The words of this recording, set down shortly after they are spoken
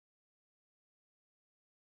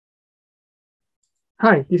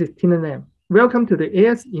Hi, this is Lun Lam. Welcome to the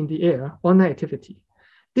AIRS in the Air online activity.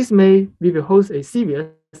 This May, we will host a series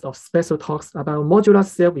of special talks about modular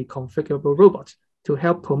self-reconfigurable robots to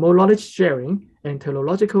help promote knowledge sharing and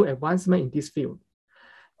technological advancement in this field.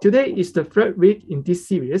 Today is the third week in this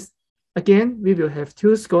series. Again, we will have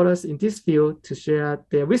two scholars in this field to share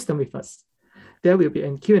their wisdom with us. There will be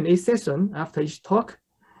a Q&A session after each talk.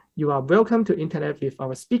 You are welcome to interact with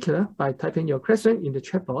our speaker by typing your question in the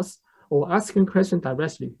chat box or asking questions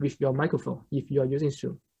directly with your microphone if you are using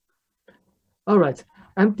Zoom. All right,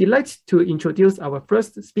 I'm delighted to introduce our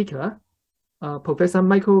first speaker, Professor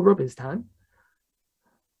Michael Rubenstein.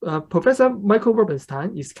 Professor Michael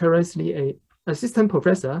Rubenstein is currently an assistant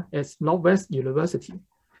professor at Northwest University.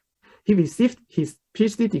 He received his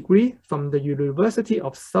PhD degree from the University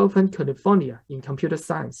of Southern California in computer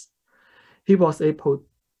science. He was a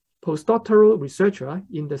postdoctoral researcher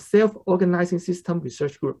in the Self-Organizing System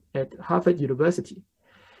Research Group at Harvard University.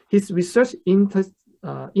 His research interest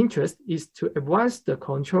is to advance the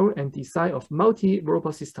control and design of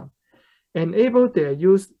multi-robot systems, enable their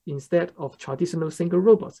use instead of traditional single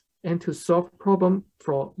robots, and to solve problems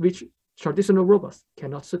for which traditional robots are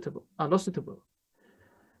not suitable.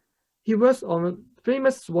 He works on a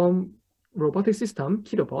famous swarm robotic system,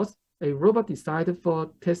 Kilobots, a robot designed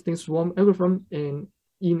for testing swarm algorithm in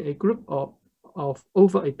a group of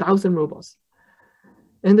over 1,000 robots.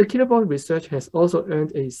 And the Kilobot research has also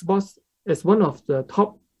earned a spot as one of the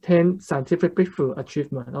top 10 scientific breakthrough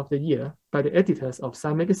achievement of the year by the editors of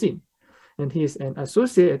Science magazine. And he is an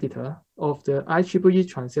associate editor of the IEEE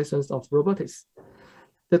Transactions of Robotics.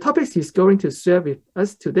 The topics he's going to share with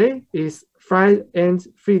us today is Fly and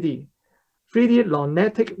 3D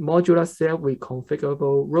non-lattice modular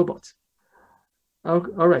self-reconfigurable robots. All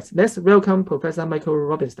right, let's welcome Professor Michael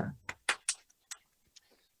Rubenstein.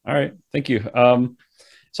 All right, thank you.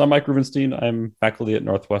 So I'm Mike Rubenstein. I'm faculty at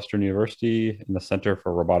Northwestern University in the Center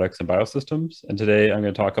for Robotics and Biosystems. And today I'm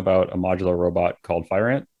going to talk about a modular robot called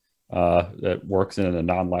FireAnt that works in a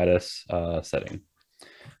non-lattice setting.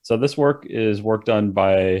 So this work is work done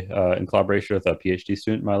by, in collaboration with a PhD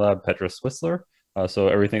student in my lab, Petra Swissler. So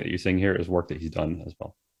everything that you're seeing here is work that he's done as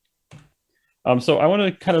well. So I want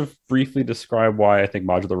to kind of briefly describe why I think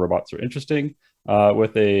modular robots are interesting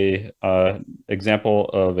with a example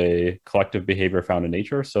of a collective behavior found in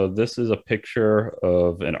nature. So this is a picture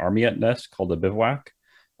of an army ant nest called a bivouac.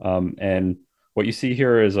 And what you see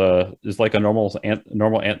here is like a normal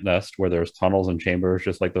ant nest where there's tunnels and chambers,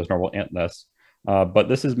 just like those normal ant nests. But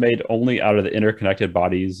this is made only out of the interconnected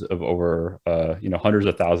bodies of over hundreds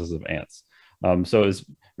of thousands of ants. So it's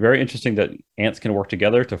very interesting that ants can work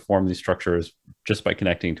together to form these structures just by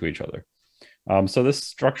connecting to each other. So this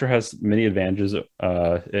structure has many advantages.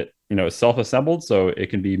 It's self-assembled, so it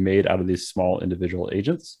can be made out of these small individual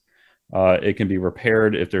agents. It can be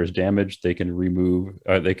repaired if there's damage. They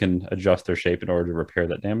can adjust their shape in order to repair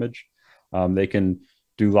that damage. They can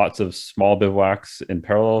do lots of small bivouacs in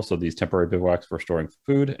parallel. So these temporary bivouacs for storing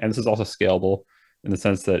food. And this is also scalable in the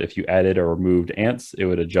sense that if you added or removed ants, it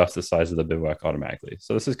would adjust the size of the bivouac automatically.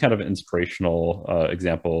 So this is kind of an inspirational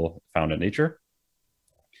example found in nature.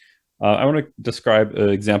 I want to describe an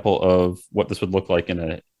example of what this would look like in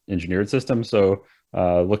an engineered system. So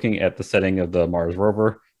looking at the setting of the Mars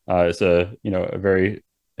rover, it's a very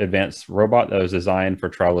advanced robot that was designed for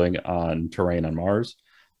traveling on terrain on Mars.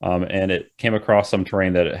 And it came across some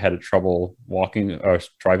terrain that it had trouble walking or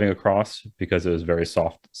driving across because it was very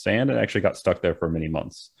soft sand and actually got stuck there for many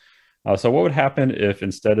months. So what would happen if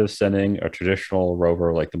instead of sending a traditional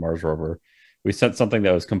rover like the Mars rover, we sent something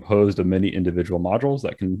that was composed of many individual modules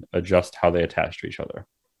that can adjust how they attach to each other?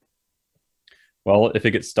 Well, if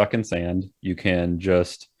it gets stuck in sand, you can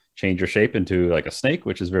just change your shape into like a snake,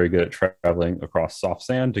 which is very good at traveling across soft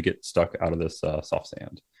sand to get stuck out of this soft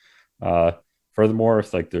sand. Furthermore,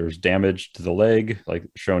 if there's damage to the leg, like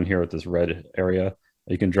shown here with this red area,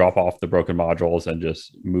 you can drop off the broken modules and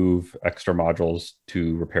just move extra modules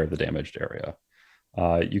to repair the damaged area.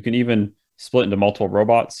 You can even split into multiple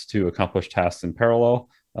robots to accomplish tasks in parallel,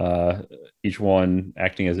 each one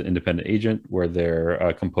acting as an independent agent where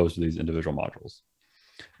they're composed of these individual modules.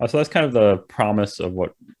 So that's kind of the promise of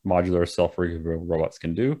what modular self-reconfigurable robots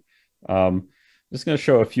can do. I'm just going to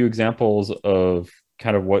show a few examples of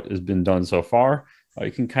kind of what has been done so far. You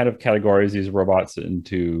can kind of categorize these robots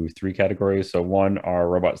into three categories. So one are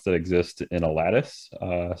robots that exist in a lattice.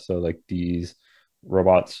 So like these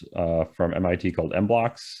robots from MIT called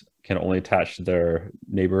M-blocks can only attach to their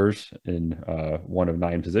neighbors in one of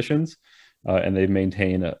 9 positions, and they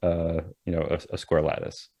maintain a square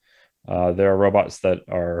lattice. There are robots that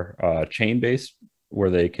are chain-based, where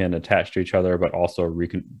they can attach to each other, but also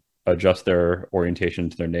adjust their orientation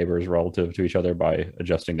to their neighbors relative to each other by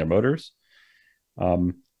adjusting their motors.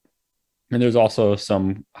 And there's also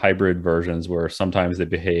some hybrid versions where sometimes they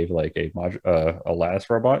behave like a lattice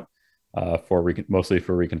robot, mostly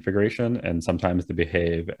for reconfiguration, and sometimes they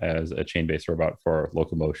behave as a chain-based robot for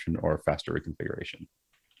locomotion or faster reconfiguration.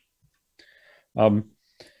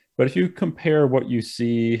 But if you compare what you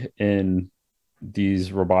see in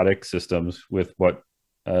these robotic systems with what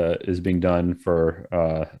is being done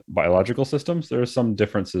for biological systems, there are some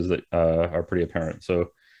differences that are pretty apparent.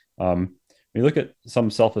 So when you look at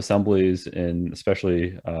some self-assemblies in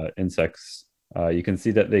especially insects, you can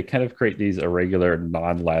see that they kind of create these irregular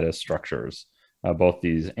non-lattice structures. Both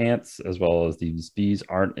these ants as well as these bees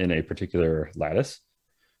aren't in a particular lattice.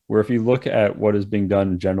 Where if you look at what is being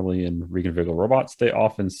done generally in reconfigurable robots, they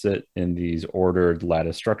often sit in these ordered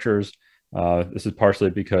lattice structures. This is partially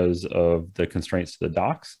because of the constraints to the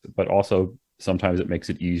docks, but also sometimes it makes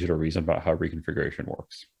it easier to reason about how reconfiguration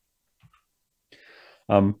works.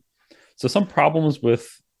 So some problems with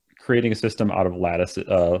creating a system out of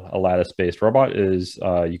a lattice-based robot is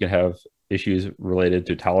you can have issues related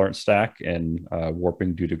to tolerance stack and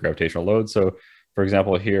warping due to gravitational load. So for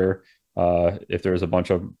example, here, if there's a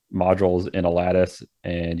bunch of modules in a lattice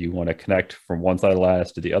and you want to connect from one side of the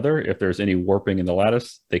lattice to the other, if there's any warping in the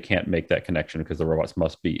lattice, they can't make that connection because the robots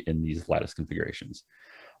must be in these lattice configurations.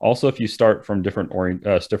 Also, if you start from different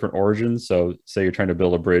origins, so say you're trying to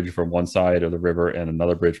build a bridge from one side of the river and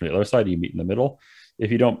another bridge from the other side, you meet in the middle.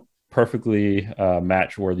 If you don't perfectly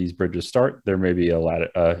match where these bridges start, there may be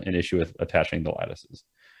an issue with attaching the lattices.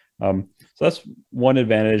 So that's one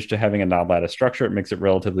advantage to having a non-lattice structure. It makes it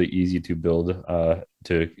relatively easy to build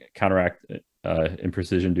to counteract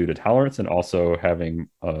imprecision due to tolerance, and also having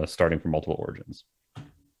starting from multiple origins.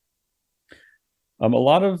 A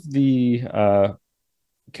lot of the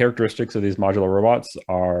characteristics of these modular robots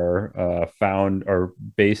are found or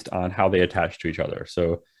based on how they attach to each other.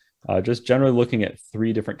 So just generally looking at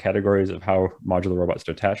 3 different categories of how modular robots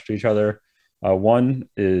attach to each other. One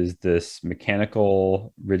is this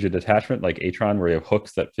mechanical rigid attachment like Atron, where you have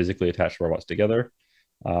hooks that physically attach robots together.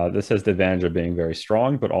 This has the advantage of being very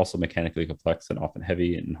strong, but also mechanically complex and often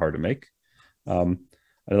heavy and hard to make.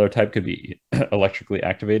 Another type could be electrically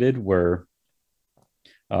activated, where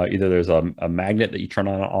either there's a magnet that you turn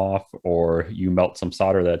on and off, or you melt some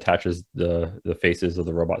solder that attaches the faces of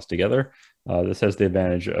the robots together. This has the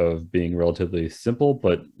advantage of being relatively simple,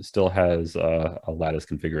 but still has a lattice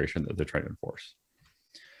configuration that they're trying to enforce.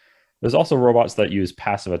 There's also robots that use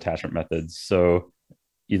passive attachment methods. So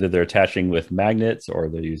either they're attaching with magnets or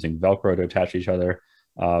they're using Velcro to attach each other.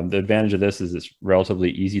 The advantage of this is it's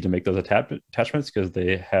relatively easy to make those attachments because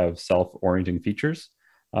they have self-orienting features.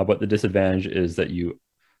 But the disadvantage is that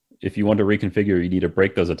if you want to reconfigure, you need to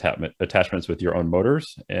break those attachments with your own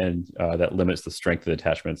motors, and that limits the strength of the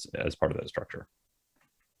attachments as part of that structure.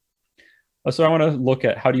 So I want to look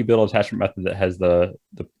at how do you build an attachment method that has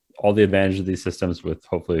all the advantages of these systems with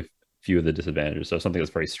hopefully few of the disadvantages. So something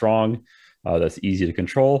that's very strong, that's easy to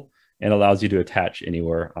control, and allows you to attach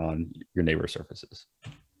anywhere on your neighbor surfaces.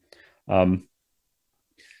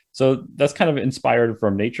 So that's kind of inspired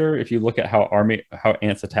from nature. If you look at how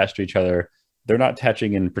ants attach to each other, they're not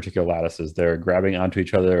attaching in particular lattices. They're grabbing onto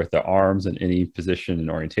each other with their arms in any position and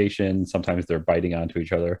orientation. Sometimes they're biting onto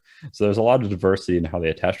each other. So there's a lot of diversity in how they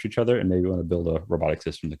attach to each other, and maybe we want to build a robotic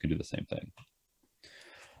system that can do the same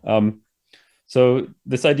thing. So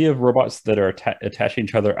this idea of robots that are attaching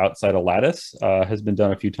each other outside a lattice has been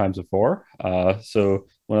done a few times before. So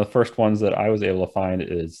one of the first ones that I was able to find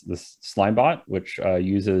is this Slimebot, which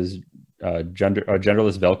uses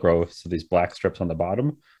genderless Velcro, so these black strips on the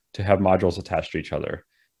bottom, to have modules attached to each other.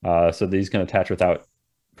 So these can attach without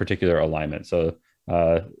particular alignment. So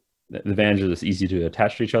the advantage is it's easy to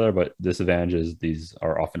attach to each other, but disadvantage is these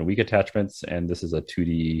are often weak attachments, and this is a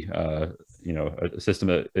 2D, a system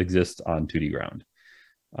that exists on 2D ground.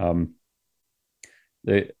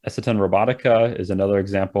 The S10 Robotica is another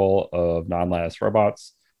example of non-lattice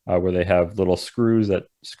robots where they have little screws that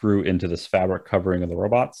screw into this fabric covering of the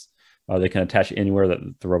robots. They can attach anywhere that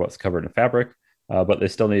the robot's covered in fabric, but they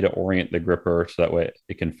still need to orient the gripper so that way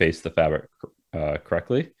it can face the fabric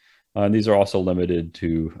correctly. And these are also limited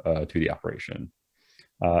to 2D operation.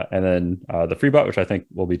 And then the FreeBot, which I think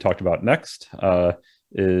will be talked about next,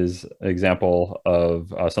 is an example of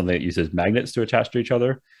something that uses magnets to attach to each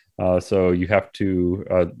other. So you have to,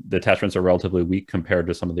 the attachments are relatively weak compared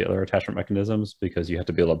to some of the other attachment mechanisms because you have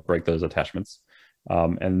to be able to break those attachments.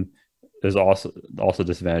 And there's also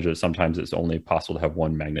disadvantage that sometimes it's only possible to have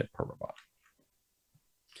one magnet per robot.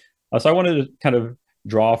 So I wanted to kind of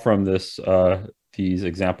draw from this these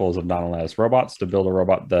examples of non-lattice robots to build a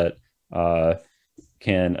robot that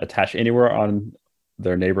can attach anywhere on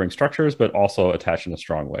their neighboring structures, but also attach in a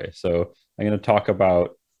strong way. So I'm going to talk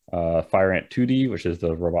about FireAnt 2D, which is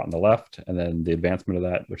the robot on the left, and then the advancement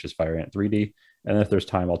of that, which is FireAnt 3D. And if there's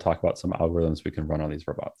time, I'll talk about some algorithms we can run on these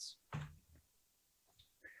robots.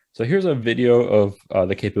 So here's a video of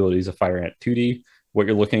the capabilities of FireAnt 2D. What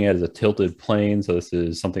you're looking at is a tilted plane. So this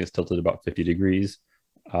is something that's tilted about 50 degrees.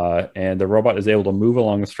 And the robot is able to move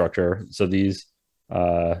along the structure. So these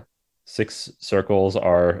 6 circles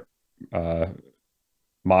are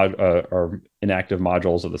inactive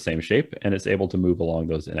modules of the same shape, and it's able to move along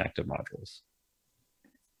those inactive modules.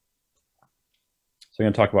 So I'm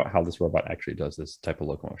going to talk about how this robot actually does this type of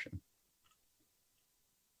locomotion.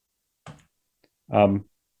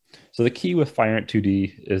 So the key with FireAnt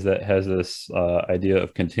 2D is that it has this idea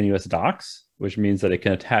of continuous docks, which means that it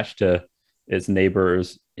can attach to its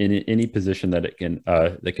neighbors in any position that it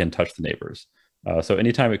can touch the neighbors. So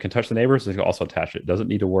anytime it can touch the neighbors, it can also attach it. It doesn't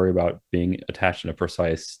need to worry about being attached in a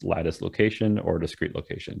precise lattice location or discrete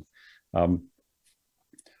location.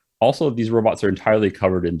 Also, these robots are entirely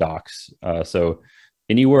covered in docks. So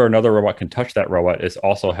anywhere another robot can touch that robot, it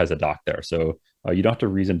also has a dock there. So you don't have to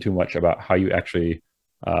reason too much about how you actually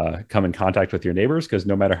come in contact with your neighbors, because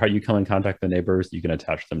no matter how you come in contact with the neighbors, you can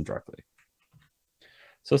attach them directly.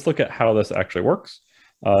 So let's look at how this actually works.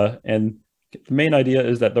 And the main idea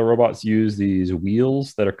is that the robots use these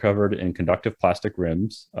wheels that are covered in conductive plastic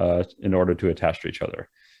rims in order to attach to each other.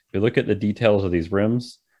 If you look at the details of these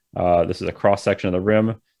rims, this is a cross section of the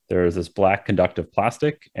rim. There's this black conductive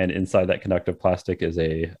plastic, and inside that conductive plastic is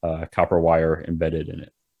a copper wire embedded in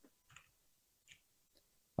it.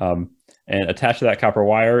 And attached to that copper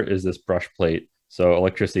wire is this brush plate. So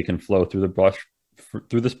electricity can flow through the brush,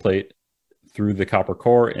 through this plate, through the copper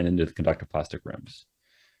core and into the conductive plastic rims.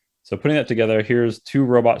 So putting that together, here's 2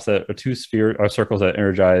 robots that are 2 circles that are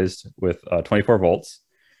energized with 24 volts.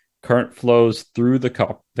 Current flows through the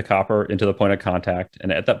copper into the point of contact.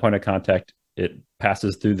 And at that point of contact, it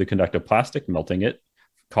passes through the conductive plastic, melting it,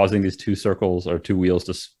 causing these 2 circles or 2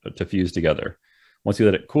 wheels to fuse together. Once you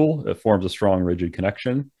let it cool, it forms a strong rigid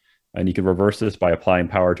connection. And you can reverse this by applying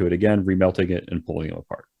power to it again, remelting it and pulling them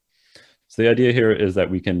apart. So the idea here is that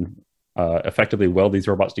we can effectively weld these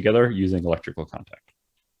robots together using electrical contact.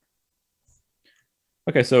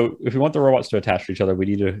 Okay, so if we want the robots to attach to each other, we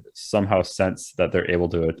need to somehow sense that they're able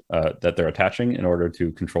to, that they're attaching in order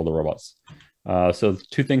to control the robots. So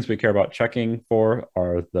 2 things we care about checking for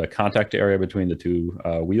are the contact area between the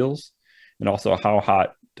 2 wheels, and also how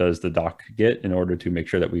hot does the dock get in order to make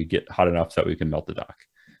sure that we get hot enough so that we can melt the dock.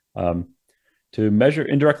 To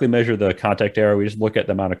indirectly measure the contact area, we just look at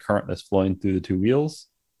the amount of current that's flowing through the 2 wheels,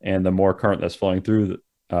 and the more current that's flowing through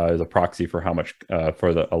is a proxy for how much for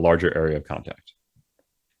a larger area of contact.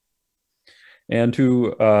 And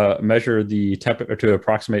to measure the temperature, to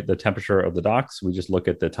approximate the temperature of the docks, we just look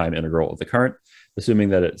at the time integral of the current, assuming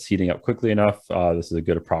that it's heating up quickly enough. This is a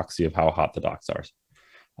good proxy of how hot the docks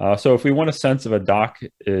are. So if we want a sense if a dock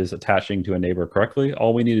is attaching to a neighbor correctly,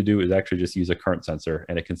 all we need to do is actually just use a current sensor,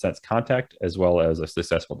 and it can sense contact as well as a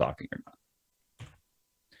successful docking or not.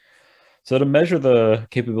 So to measure the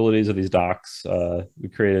capabilities of these docks, we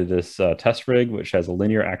created this test rig, which has a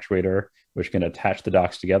linear actuator, which can attach the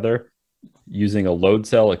docks together. Using a load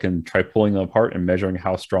cell, it can try pulling them apart and measuring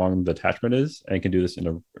how strong the attachment is, and it can do this in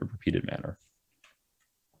a repeated manner.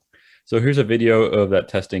 So here's a video of that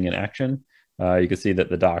testing in action. You can see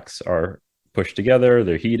that the docks are pushed together,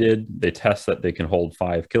 they're heated, they test that they can hold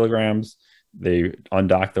 5 kilograms, they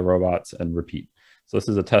undock the robots and repeat. So this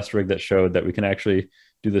is a test rig that showed that we can actually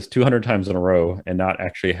do this 200 times in a row and not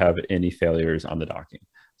actually have any failures on the docking.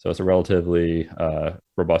 So it's a relatively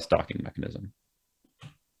robust docking mechanism.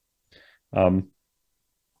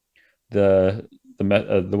 The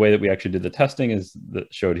way that we actually did the testing is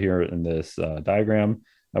showed here in this diagram.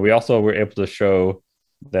 We also were able to show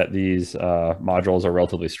that these modules are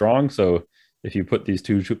relatively strong. So if you put these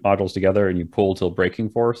 2 modules together and you pull till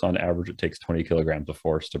breaking force, on average, it takes 20 kilograms of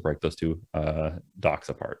force to break those 2 docks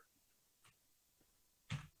apart.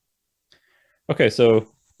 Okay, so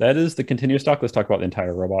that is the continuous dock. Let's talk about the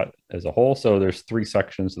entire robot as a whole. So there's 3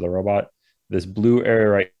 sections of the robot. This blue area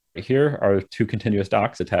right here are 2 continuous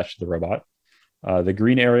docks attached to the robot. The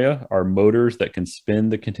green area are motors that can spin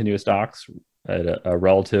the continuous docks at a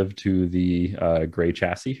relative to the gray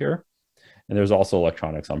chassis here. And there's also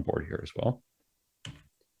electronics on board here as well.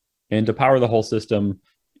 And to power the whole system,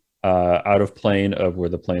 out of plane of where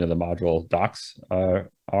the plane of the module docks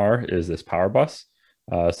are is this power bus.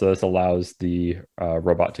 So this allows the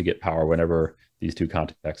robot to get power whenever these 2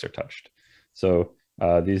 contacts are touched. So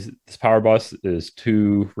This power bus is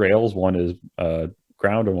 2 rails. One is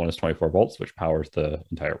ground and one is 24 volts, which powers the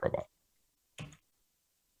entire robot.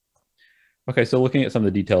 Okay, so looking at some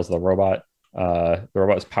of the details of the robot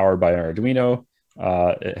is powered by an Arduino.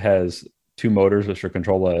 It has 2 motors, which are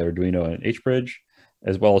controlled by Arduino and an H-bridge,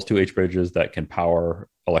 as well as 2 H-bridges that can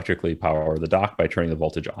electrically power the dock by turning the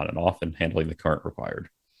voltage on and off and handling the current required.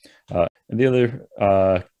 And the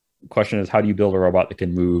other question is, how do you build a robot that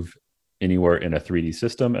can move anywhere in a 3D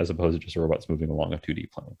system as opposed to just a robot that's moving along a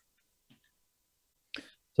 2D plane?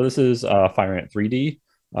 So this is Firant 3D.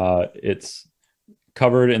 It's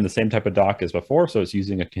covered in the same type of dock as before, so it's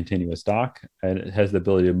using a continuous dock, and it has the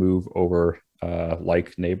ability to move over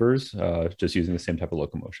like neighbors, just using the same type of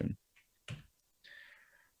locomotion.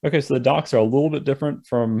 Okay, so the docks are a little bit different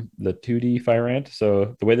from the 2D Firant.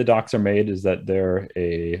 So the way the docks are made is that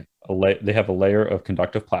they have a layer of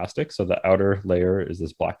conductive plastic. So the outer layer is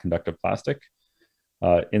this black conductive plastic.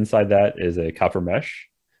 Inside that is a copper mesh.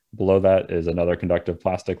 Below that is another conductive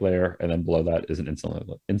plastic layer, and then below that is an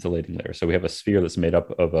insulating layer. So we have a sphere that's made up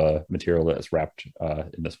of a material that is wrapped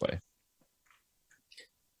in this way.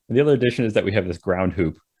 And the other addition is that we have this ground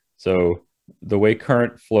hoop. So the way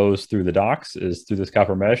current flows through the docks is through this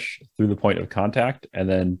copper mesh, through the point of contact, and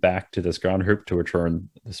then back to this ground hoop to return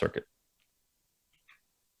the circuit.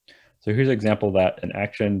 So here's an example of that in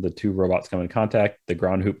action. The 2 robots come in contact, the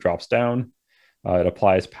ground hoop drops down, it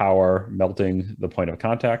applies power, melting the point of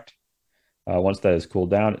contact. Once that is cooled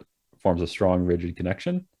down, it forms a strong rigid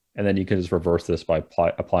connection, and then you can just reverse this by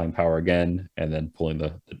applying power again and then pulling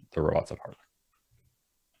the robots apart.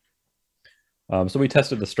 So we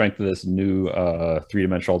tested the strength of this new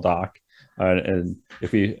 3-dimensional dock. And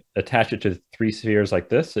if we attach it to 3 spheres like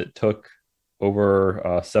this, it took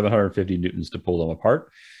over 750 newtons to pull them apart.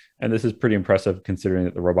 And this is pretty impressive considering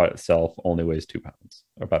that the robot itself only weighs 2 pounds,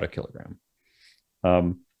 or about 1 kilogram.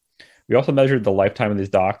 We also measured the lifetime of these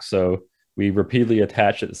docks. So we repeatedly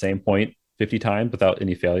attached at the same point 50 times without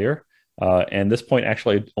any failure. And this point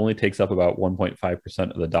actually only takes up about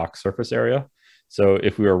 1.5% of the dock surface area. So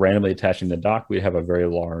if we were randomly attaching the dock, we'd have a very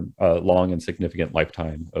long and significant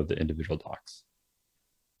lifetime of the individual docks.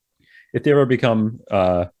 If they ever become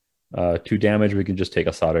too damaged, we can just take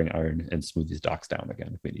a soldering iron and smooth these docks down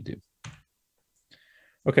again if we need to.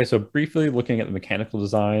 Okay, so briefly looking at the mechanical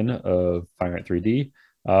design of Firant 3D,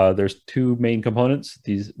 there's 2 main components.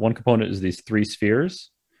 One component is these 3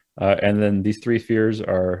 spheres, and then these 3 spheres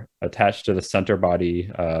are attached to the center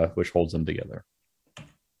body, which holds them together.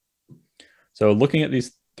 So looking at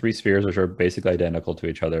these 3 spheres, which are basically identical to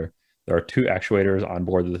each other, there are 2 actuators on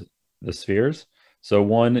board the spheres. So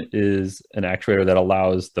one is an actuator that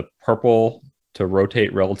allows the purple to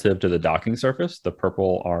rotate relative to the docking surface, the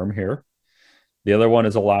purple arm here. The other one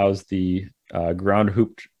allows the ground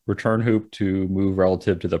hoop, return hoop to move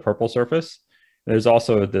relative to the purple surface. And there's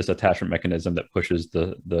also this attachment mechanism that pushes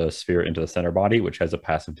the sphere into the center body, which has a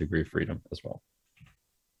passive degree of freedom as well.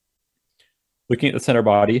 Looking at the center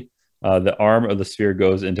body, the arm of the sphere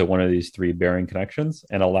goes into one of these 3 bearing connections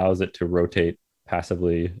and allows it to rotate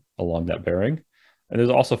passively along that bearing. And there's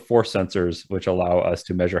also force sensors, which allow us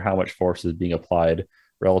to measure how much force is being applied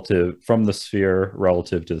from the sphere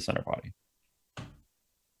relative to the center body.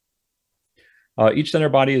 Each center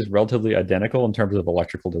body is relatively identical in terms of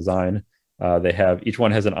electrical design. Each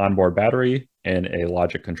one has an onboard battery and a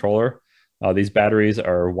logic controller. These batteries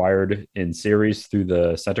are wired in series through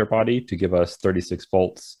the center body to give us 36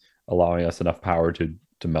 volts, allowing us enough power to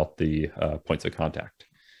melt the points of contact.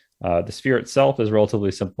 The sphere itself is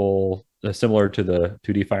relatively simple, similar to the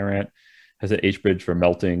 2D Firant, has an H-bridge for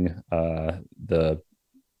melting the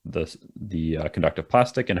conductive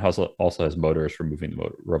plastic, and also has motors for moving the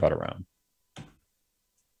robot around.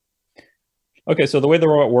 Okay, so the way the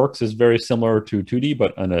robot works is very similar to 2D,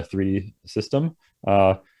 but on a 3D system.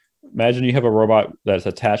 Imagine you have a robot that's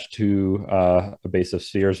attached to a base of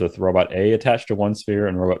spheres with robot A attached to one sphere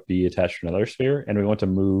and robot B attached to another sphere, and we want to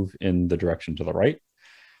move in the direction to the right.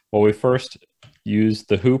 Well, we first use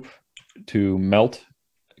the hoop to melt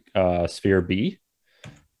sphere B,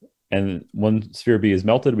 and when sphere B is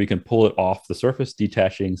melted, we can pull it off the surface,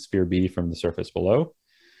 detaching sphere B from the surface below.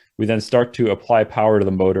 We then start to apply power to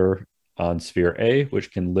the motor on sphere A,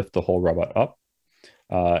 which can lift the whole robot up,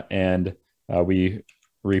 and we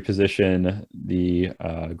reposition the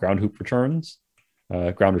ground return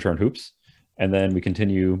hoops, and then we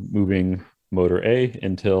continue moving motor A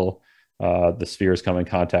until the spheres come in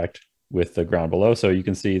contact with the ground below. So you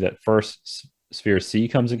can see that first sphere C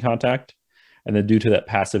comes in contact, and then due to that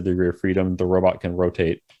passive degree of freedom, the robot can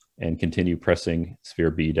rotate and continue pressing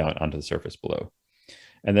sphere B down onto the surface below.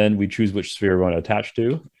 And then we choose which sphere we want to attach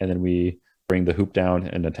to, and then we bring the hoop down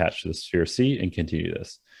and attach to the sphere C and continue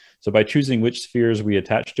this. So by choosing which spheres we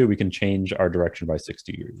attach to, we can change our direction by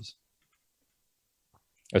 60 degrees.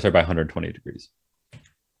 Oh, sorry, by 120 degrees.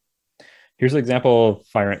 Here's an example of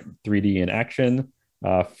Firant 3D in action.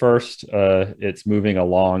 First, it's moving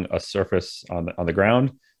along a surface on the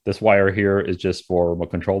ground. This wire here is just for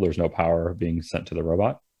remote control. There's no power being sent to the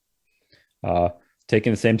robot.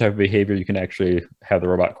 Taking the same type of behavior, you can actually have the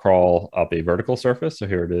robot crawl up a vertical surface. So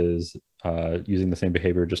here it is using the same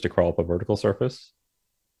behavior just to crawl up a vertical surface.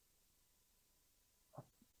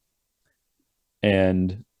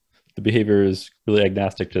 And the behavior is really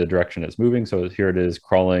agnostic to the direction it's moving. So here it is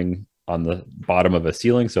crawling on the bottom of a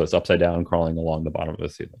ceiling. So it's upside down, crawling along the bottom of the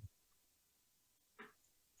ceiling.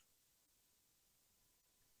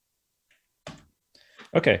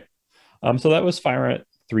 Okay, so that was Firant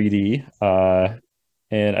 3D.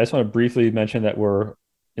 And I just want to briefly mention that we're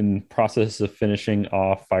in process of finishing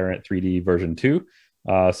off Firant 3D version 2.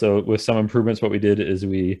 So with some improvements, what we did is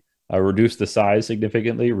we reduced the size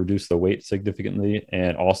significantly, reduced the weight significantly,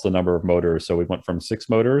 and also the number of motors. So we went from 6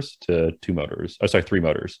 motors to 3 motors.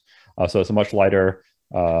 So it's a much lighter,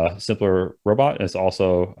 simpler robot, and it's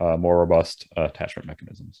also more robust attachment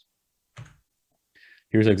mechanisms.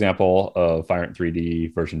 Here's an example of Firant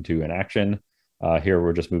 3D version 2 in action. Here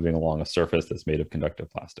we're just moving along a surface that's made of conductive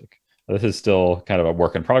plastic. This is still kind of a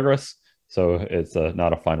work in progress, so it's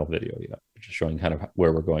not a final video yet, just showing kind of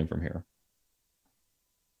where we're going from here.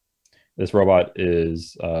 This robot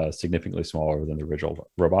is significantly smaller than the original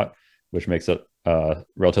robot, which makes it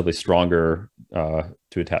relatively stronger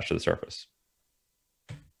to attach to the surface.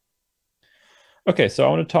 Okay, so I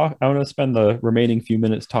want to spend the remaining few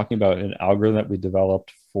minutes talking about an algorithm that we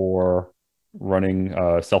developed for running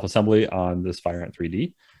self-assembly on this Firant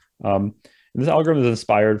 3D. This algorithm is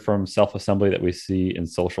inspired from self-assembly that we see in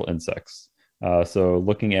social insects. So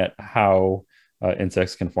looking at how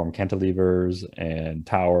insects can form cantilevers and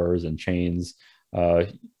towers and chains,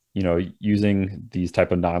 using these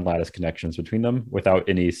type of non-lattice connections between them without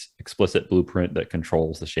any explicit blueprint that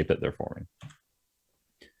controls the shape that they're forming.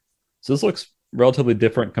 So this looks relatively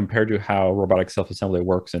different compared to how robotic self-assembly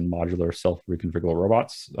works in modular self-reconfigurable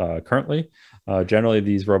robots currently. Generally,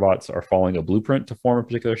 these robots are following a blueprint to form a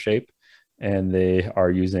particular shape, and they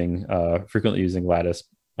are frequently using lattice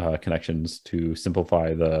connections to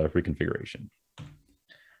simplify the reconfiguration.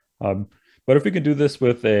 But if we can do this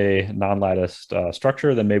with a non-lattice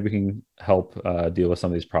structure, then maybe we can help deal with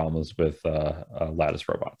some of these problems with lattice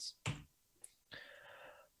robots.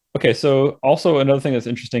 Okay, so also another thing that's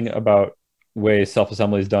interesting about way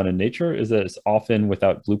self-assembly is done in nature is that it's often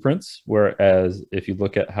without blueprints, whereas if you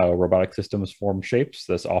look at how robotic systems form shapes,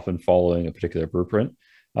 that's often following a particular blueprint.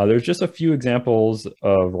 There's just a few examples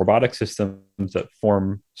of robotic systems that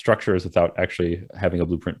form structures without actually having a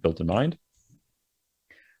blueprint built in mind.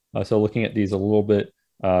 So looking at these a little bit,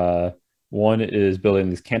 one is building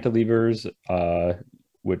these cantilevers,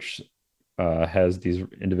 which has these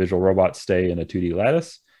individual robots stay in a 2D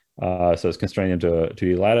lattice. So it's constrained into a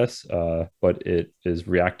 2D lattice, but it is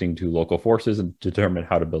reacting to local forces and determine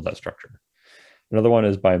how to build that structure. Another one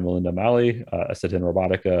is by Melinda Malley, a Shenzhen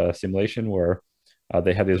robotic simulation, where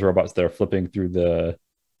they have these robots that are flipping through the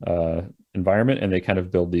environment, and they kind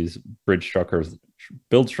of build these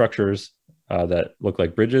structures that look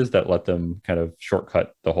like bridges that let them kind of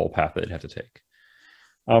shortcut the whole path that they'd have to take.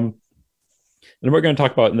 And what we're going to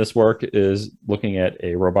talk about in this work is looking at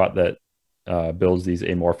a robot that builds these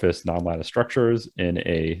amorphous non-lattice structures in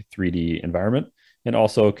a 3D environment, and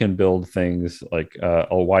also can build things like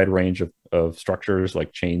a wide range of structures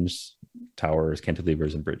like chains, towers,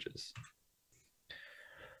 cantilevers, and bridges.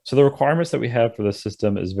 So the requirements that we have for this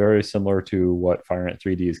system is very similar to what Firant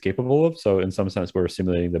 3D is capable of. So in some sense, we're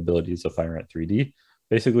simulating the abilities of Firant 3D.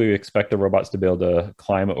 Basically, we expect the robots to be able to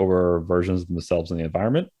climb over versions of themselves in the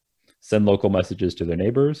environment, send local messages to their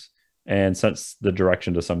neighbors, and sense the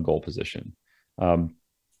direction to some goal position. The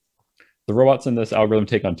robots in this algorithm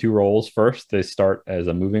take on 2 roles. First, they start as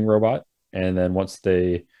a moving robot, and then once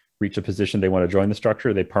they reach a position they want to join the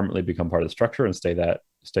structure, they permanently become part of the structure and stay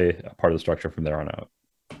a part of the structure from there on out.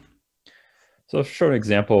 So I'll show an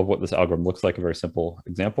example of what this algorithm looks like, a very simple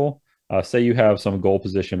example. Say you have some goal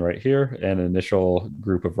position right here and an initial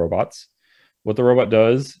group of robots. What the robot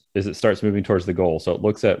does is it starts moving towards the goal. So it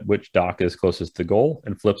looks at which dock is closest to the goal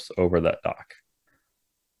and flips over that dock.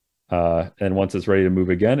 And once it's ready to move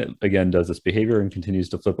again, it again does this behavior and continues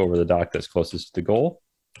to flip over the dock that's closest to the goal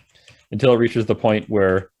until it reaches the point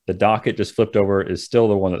where the dock it just flipped over is still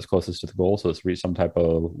the one that's closest to the goal. So it's reached some type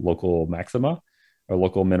of local maxima or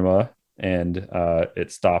local minima, and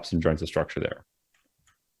it stops and joins the structure there.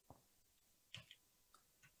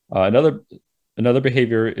 Another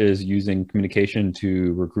behavior is using communication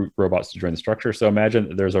to recruit robots to join the structure. So imagine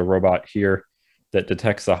that there's a robot here that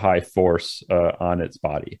detects a high force on its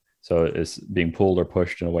body. So it's being pulled or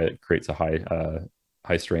pushed in a way that creates a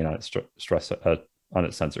high strain on its stress on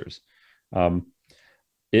its sensors.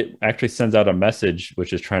 It actually sends out a message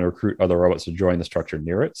which is trying to recruit other robots to join the structure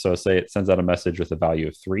near it. So say it sends out a message with a value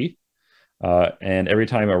of 3. And every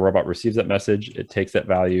time a robot receives that message, it takes that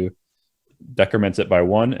value, decrements it by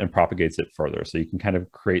 1, and propagates it further. So you can kind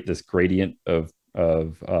of create this gradient of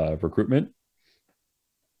recruitment.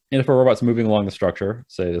 And if a robot's moving along the structure,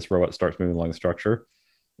 say this robot starts moving along the structure,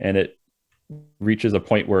 and it reaches a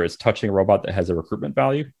point where it's touching a robot that has a recruitment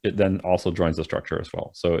value, it then also joins the structure as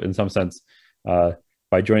well. So in some sense,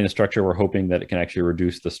 by joining the structure, we're hoping that it can actually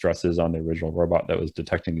reduce the stresses on the original robot that was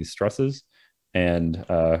detecting these stresses and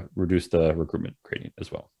reduce the recruitment gradient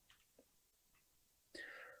as well.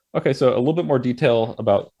 Okay, so a little bit more detail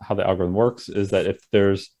about how the algorithm works is that if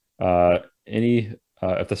there's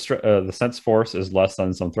if the sense force is less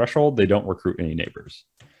than some threshold, they don't recruit any neighbors.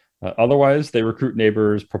 Otherwise, they recruit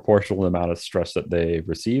neighbors proportional to the amount of stress that they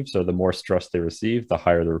receive. So the more stress they receive, the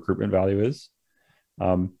higher the recruitment value is.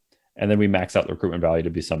 And then we max out the recruitment value to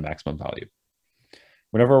be some maximum value.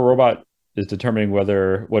 Whenever a robot is determining what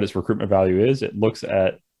its recruitment value is, it looks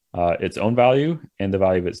at its own value and the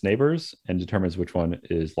value of its neighbors and determines which one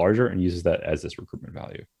is larger and uses that as its recruitment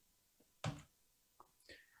value.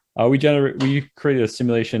 We created a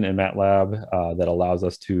simulation in MATLAB that allows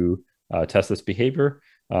us to test this behavior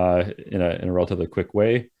in a relatively quick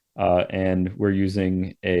way. And we're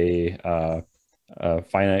using a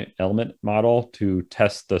finite element model to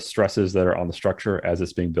test the stresses that are on the structure as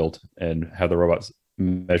it's being built and have the robots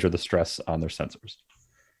measure the stress on their sensors.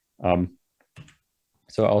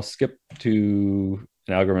 So I'll skip to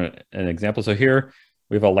an example. So here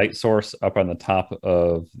we have a light source up on the top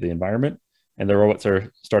of the environment, and the robots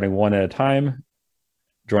are starting one at a time,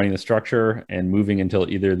 joining the structure and moving until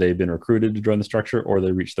either they've been recruited to join the structure or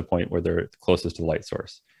they reach the point where they're closest to the light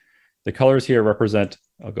source. The colors here represent,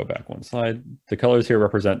 I'll go back one slide. The colors here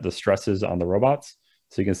represent the stresses on the robots.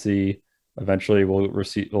 So you can see eventually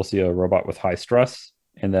we'll see a robot with high stress,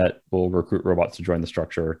 and that will recruit robots to join the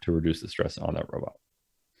structure to reduce the stress on that robot.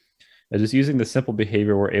 And just using this simple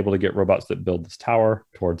behavior, we're able to get robots that build this tower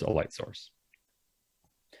towards a light source.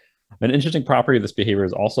 An interesting property of this behavior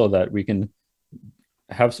is also that we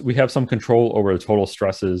have some control over the total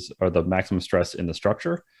stresses or the maximum stress in the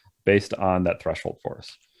structure based on that threshold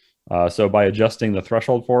force. So by adjusting the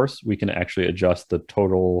threshold force, we can actually adjust the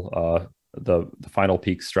total, the final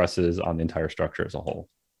peak stresses on the entire structure as a whole.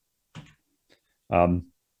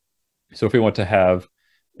 So if we want to have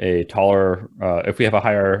a taller, if we have a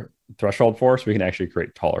higher threshold force, we can actually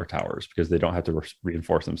create taller towers because they don't have to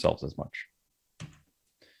reinforce themselves as much.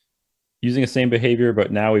 Using the same behavior,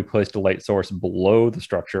 but now we placed a light source below the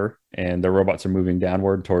structure and the robots are moving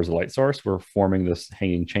downward towards the light source. We're forming this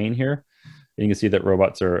hanging chain here. And you can see that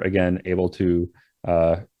robots are, again, able to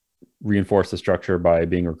reinforce the structure by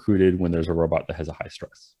being recruited when there's a robot that has a high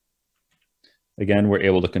stress. Again, we're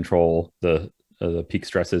able to control the peak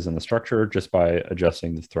stresses in the structure just by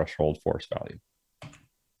adjusting the threshold force value.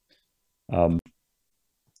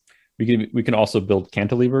 We can also build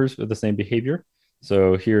cantilevers with the same behavior.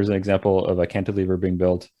 So here's an example of a cantilever being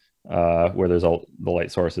built where the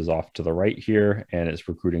light source is off to the right here, and it's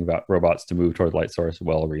recruiting robots to move toward the light source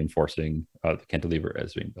while reinforcing the cantilever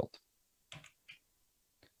as being built.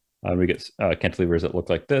 We get cantilevers that look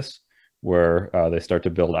like this, where they start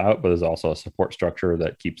to build out, but there's also a support structure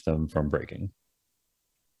that keeps them from breaking.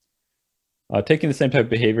 Taking the same type of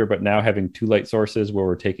behavior, but now having two light sources where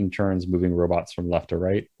we're taking turns moving robots from left to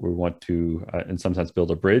right, we want to, in some sense,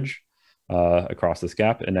 build a bridge across this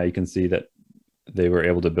gap. And now you can see that they were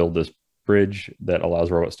able to build this bridge that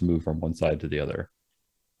allows robots to move from one side to the other.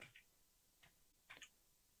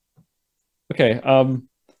 Okay,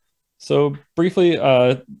 so briefly,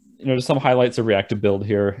 just some highlights of reactive build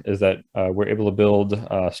here is that we're able to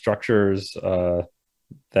build structures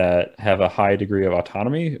that have a high degree of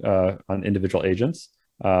autonomy on individual agents.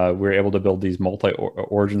 We're able to build these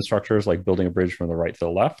multi-origin structures, like building a bridge from the right to the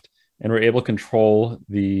left. And we're able to control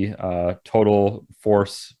the total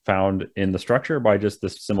force found in the structure by just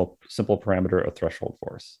this simple parameter of threshold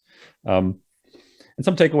force. And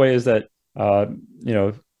some takeaway is that,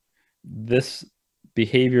 this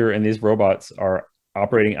behavior and these robots are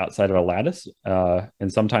operating outside of a lattice.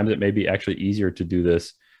 And sometimes it may be actually easier to do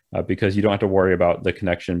this because you don't have to worry about the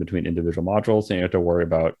connection between individual modules, and you have to worry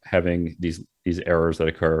about having these errors that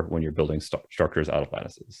occur when you're building structures out of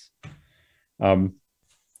lattices.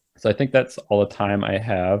 So I think that's all the time I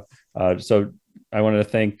have. So I wanted to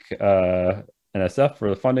thank NSF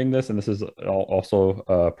for funding this, and this is also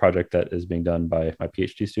a project that is being done by my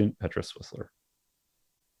PhD student, Petra Swissler.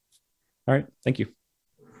 All right, thank you.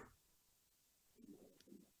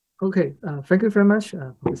 Okay, thank you very much,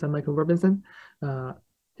 Professor Michael Robinson.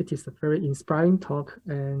 It is a very inspiring talk,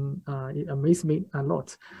 and it amazed me a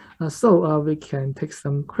lot. So we can take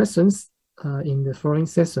some questions in the following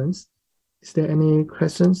sessions. Is there any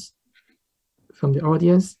questions from the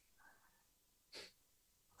audience?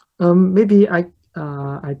 Maybe I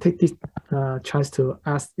take this chance to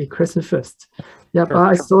ask a question first. Yeah, Sure. but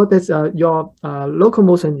I saw that your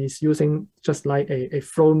locomotion is using just like a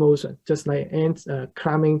flow motion, just like ants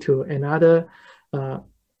climbing to another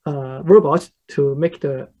robot to make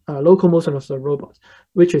the locomotion of the robot,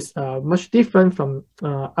 which is much different from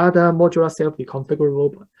other modular self-reconfigurable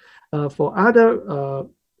robot. For other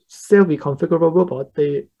self-reconfigurable robot,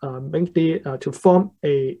 they mainly to form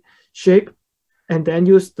a shape and then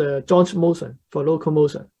use the joint motion for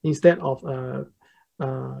locomotion instead of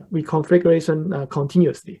reconfiguration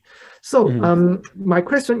continuously. So my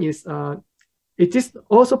question is, it is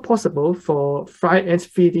also possible for Fly Ant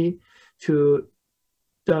 3D to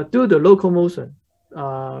do the locomotion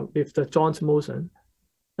with the joint motion,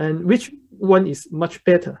 and which one is much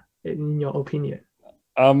better in your opinion?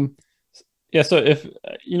 Yeah, so if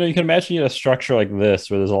you can imagine a structure like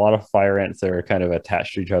this where there's a lot of fire ants that are kind of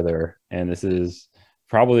attached to each other, and there's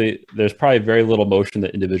probably very little motion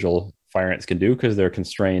that individual fire ants can do because they're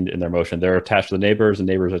constrained in their motion. They're attached to the neighbors, and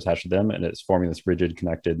neighbors are attached to them, and it's forming this rigid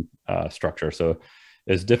connected structure. So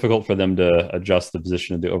it's difficult for them to adjust the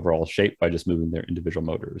position of the overall shape by just moving their individual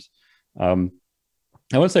motors. I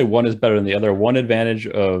wouldn't say one is better than the other. One advantage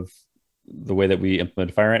of the way that we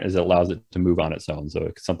implement fire ant is it allows it to move on its own. So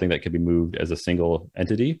it's something that can be moved as a single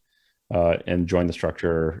entity and join the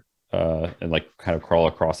structure and like kind of crawl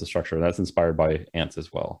across the structure. And that's inspired by ants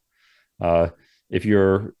as well. If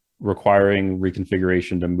you're requiring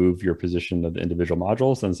reconfiguration to move your position of the individual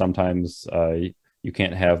modules, then sometimes you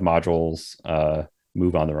can't have modules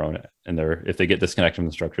move on their own. And if they get disconnected from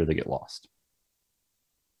the structure, they get lost.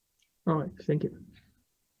 All right, thank you.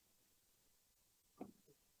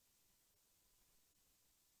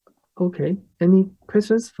 Okay, any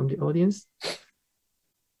questions from the audience?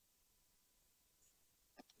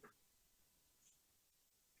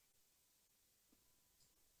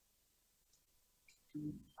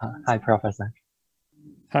 Hi, Professor.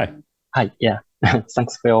 Hi. Hi, yeah.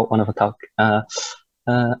 Thanks for your wonderful talk.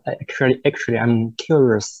 Actually, I'm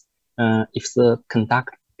curious if the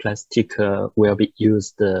conduct plastic will be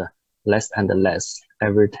used less and less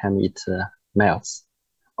every time it melts,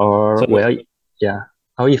 or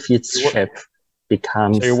or if its shape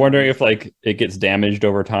becomes. So you're wondering if like it gets damaged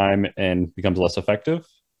over time and becomes less effective?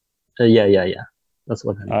 Yeah. That's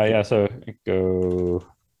what I mean. Yeah. So go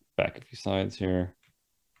back a few slides here.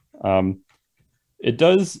 It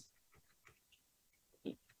does.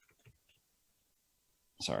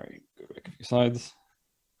 Sorry, go back a few slides.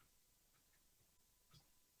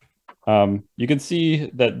 You can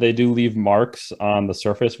see that they do leave marks on the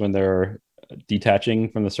surface when they're detaching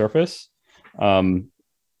from the surface.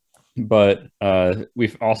 But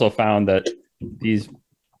we've also found that these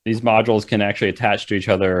modules can actually attach to each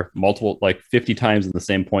other like 50 times in the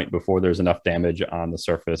same point before there's enough damage on the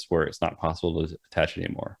surface where it's not possible to attach it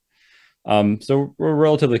anymore. So we're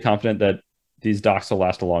relatively confident that these docks will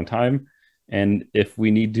last a long time. And if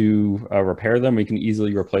we need to repair them, we can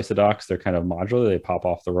easily replace the docks. They're kind of modular, they pop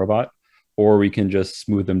off the robot, or we can just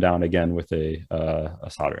smooth them down again with a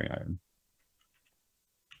soldering iron.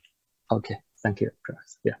 Okay, thank you,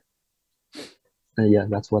 Professor. Yeah. Yeah,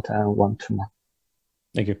 that's what I want to know.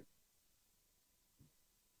 Thank you.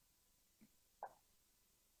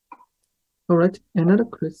 All right, another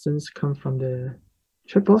questions come from the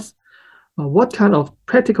chat box. What kind of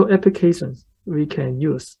practical applications we can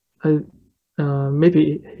use?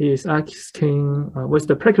 Maybe he is asking what's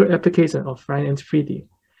the practical application of Fly Ant 3D?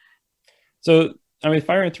 So, I mean,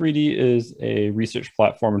 Fire Ant 3D is a research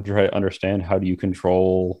platform to try to understand how do you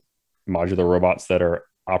control modular robots that are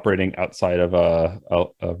operating outside of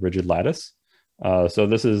a rigid lattice. So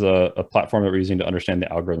this is a platform that we're using to understand the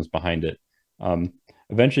algorithms behind it.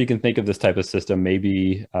 Eventually, you can think of this type of system.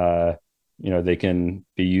 Maybe they can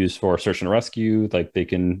be used for search and rescue. Like they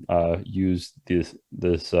can use this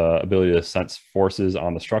ability to sense forces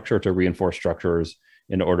on the structure to reinforce structures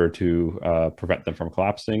in order to prevent them from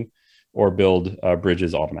collapsing, or build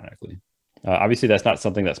bridges automatically. Obviously, that's not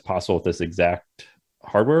something that's possible with this exact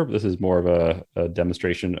hardware. This is more of a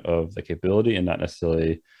demonstration of the capability and not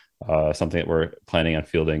necessarily something that we're planning on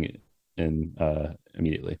fielding in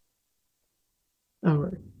immediately. All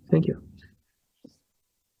right, thank you.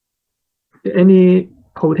 any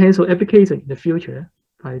potential application in the future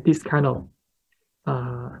by this kind of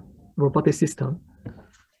robotic system?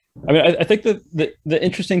 I mean, I think that the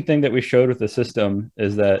interesting thing that we showed with the system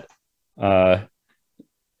is that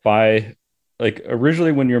by like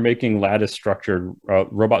originally when you're making lattice structured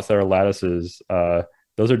robots that are lattices,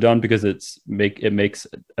 those are done because it makes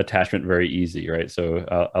attachment very easy, right?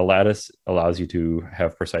 So a lattice allows you to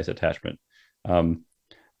have precise attachment.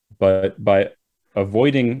 But by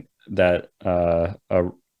avoiding that,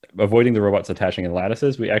 avoiding the robots attaching in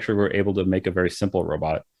lattices, we actually were able to make a very simple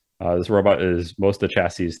robot. This robot is, most of the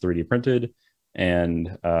chassis is 3D printed,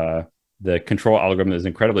 and the control algorithm is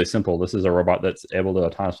incredibly simple. This is a robot that's able to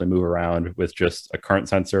autonomously move around with just a current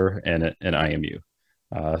sensor and an IMU.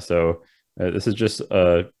 This is just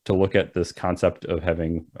to look at this concept of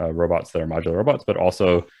having robots that are modular robots, but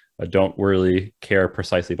also don't really care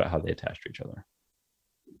precisely about how they attach to each other.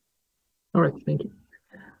 All right, thank you.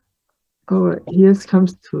 All right, here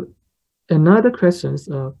comes to another question.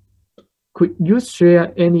 Could you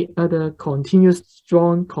share any other continuous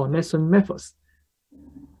strong connection methods?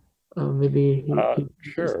 Maybe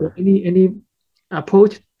sure. Any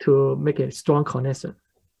approach to make a strong connection?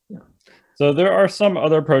 Yeah. So there are some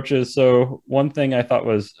other approaches. So one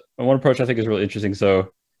approach I think is really interesting.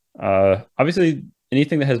 So obviously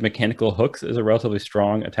anything that has mechanical hooks is a relatively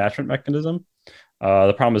strong attachment mechanism.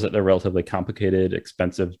 The problem is that they're relatively complicated,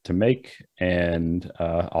 expensive to make, and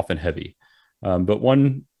often heavy. But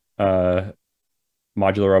one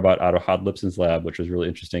modular robot out of Hod Lipson's lab, which was really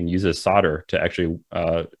interesting, uses solder to actually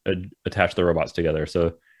attach the robots together.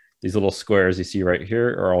 So these little squares you see right here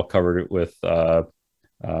are all covered with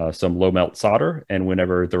some low melt solder, and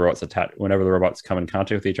whenever the robots come in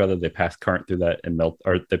contact with each other, they pass current through that and melt,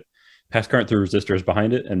 or they pass current through resistors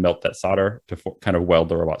behind it and melt that solder to kind of weld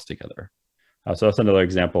the robots together. So that's another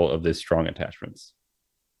example of these strong attachments.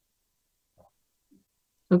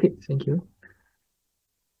 Okay, thank you.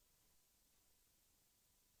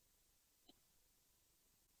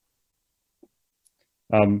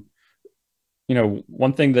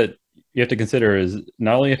 One thing that you have to consider is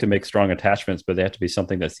not only you have to make strong attachments, but they have to be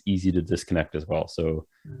something that's easy to disconnect as well. So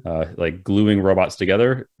like gluing robots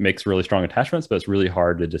together makes really strong attachments, but it's really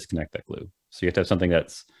hard to disconnect that glue. So you have to have something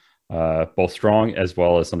that's both strong as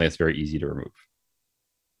well as something that's very easy to remove.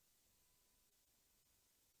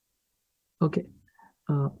 Okay.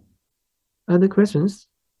 Other questions?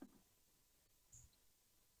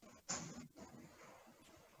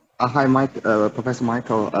 Hi, Professor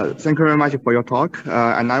Michael. Thank you very much for your talk.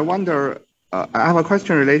 And I wonder, I have a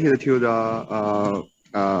question related to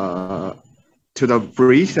the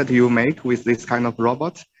bridge that you make with this kind of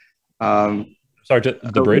robot. Sorry,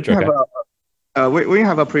 the bridge. Okay. We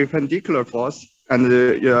have a perpendicular force, and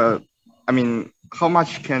I mean, how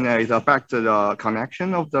much can it affect the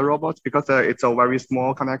connection of the robots? Because it's a very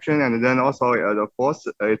small connection, and then also the force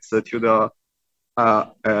it's to the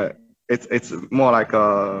it's more like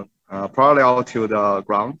a parallel to the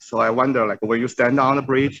ground. So I wonder, like when you stand on the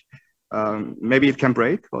bridge, maybe it can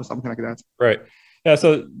break or something like that. Right. Yeah.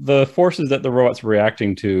 So the forces that the robot's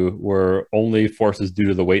reacting to were only forces due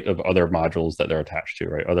to the weight of other modules that they're attached to,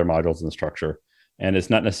 right? Other modules in the structure. And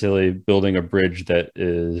it's not necessarily building a bridge that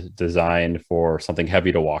is designed for something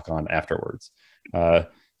heavy to walk on afterwards.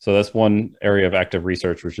 So that's one area of active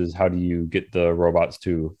research, which is how do you get the robots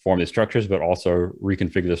to form these structures, but also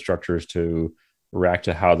reconfigure the structures to react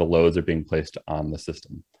to how the loads are being placed on the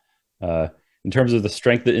system. In terms of the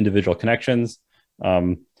strength of individual connections,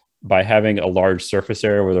 by having a large surface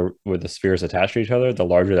area where the spheres attach to each other, the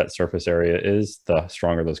larger that surface area is, the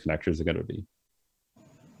stronger those connections are going to be.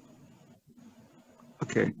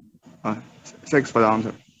 Okay. Thanks for the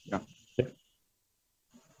answer. Yeah.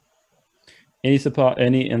 Any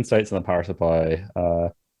insights on the power supply?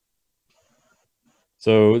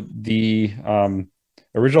 So the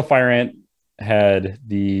original Fire Ant had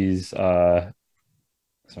these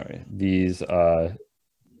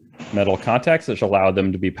metal contacts which allowed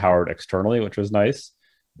them to be powered externally, which was nice.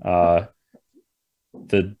 The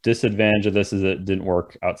disadvantage of this is it didn't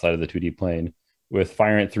work outside of the 2D plane. With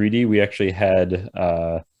Fire Ant 3D, we actually had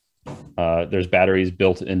there's batteries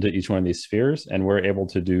built into each one of these spheres, and we're able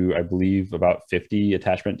to do, I believe, about 50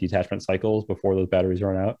 attachment-detachment cycles before those batteries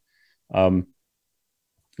run out,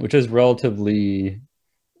 which is a relatively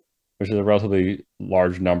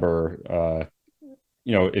large number.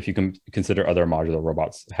 If you can consider other modular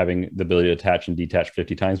robots, having the ability to attach and detach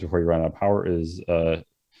 50 times before you run out of power is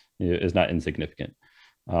not insignificant.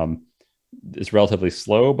 It's relatively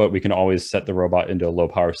slow, but we can always set the robot into a low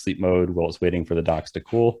power sleep mode while it's waiting for the docks to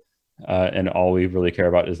cool. And all we really care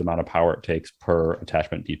about is the amount of power it takes per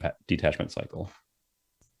attachment detachment cycle.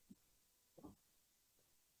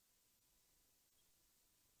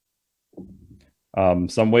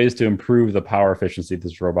 Some ways to improve the power efficiency of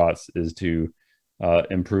these robots is to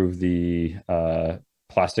improve the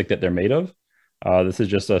plastic that they're made of. This is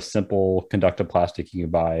just a simple conductive plastic you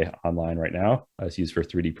can buy online right now. It's used for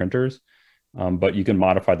 3D printers, but you can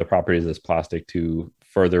modify the properties of this plastic to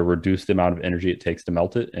further reduce the amount of energy it takes to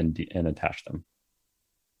melt it and attach them.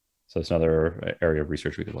 So it's another area of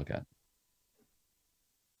research we could look at.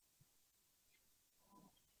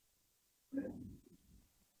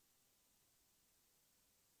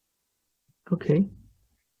 Okay.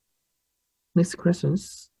 Next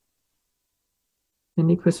questions.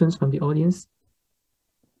 Any questions from the audience?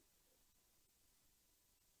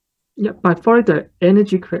 Yeah, but for the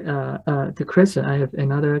energy, the question, I have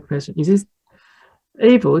another question. Is it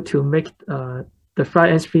able to make the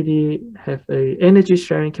Fly-N3D have a energy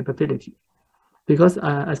sharing capability? Because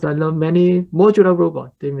as I know, many modular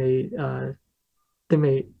robots, they may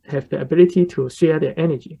have the ability to share their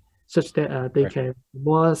energy such that they can be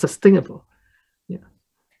more sustainable.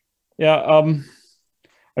 Yeah.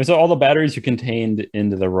 So all the batteries are contained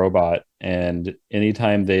into the robot, and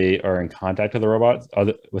anytime they are in contact with the robot,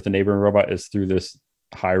 with the neighboring robot, is through this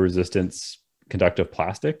high resistance conductive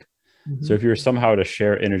plastic. Mm-hmm. So if you were somehow to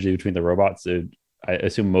share energy between the robots, I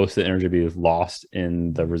assume most of the energy would be lost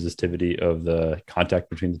in the resistivity of the contact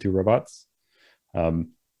between the two robots.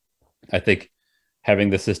 I think having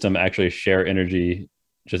the system actually share energy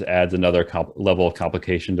just adds another level of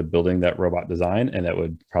complication to building that robot design, and that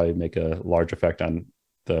would probably make a large effect on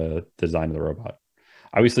the design of the robot.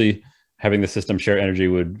 Obviously, having the system share energy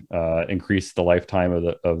would increase the lifetime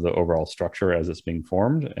of the overall structure as it's being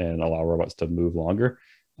formed and allow robots to move longer.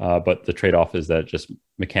 But the trade-off is that just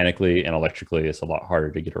mechanically and electrically, it's a lot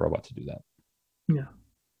harder to get a robot to do that. Yeah.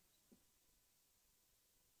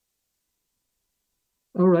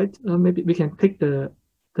 All right. Maybe we can take the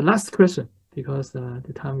last question because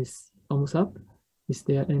the time is almost up. Is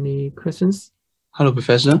there any questions? Hello,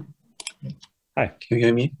 Professor. Hi. Can you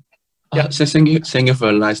hear me? Yeah. Thank you for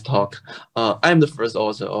a nice talk. I'm the first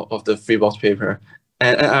author of the Freebox paper,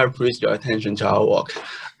 and I appreciate your attention to our work.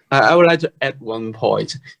 I would like to add one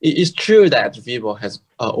point. It is true that Freebox has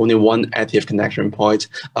only one active connection point.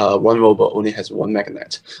 One robot only has one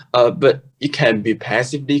magnet, but it can be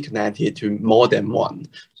passively connected to more than one.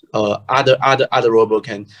 Other robot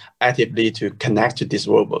can actively to connect to this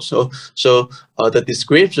robot. So the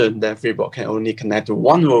description that Freebox can only connect to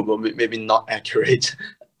one robot may be not accurate.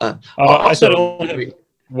 I said only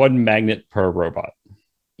one magnet per robot.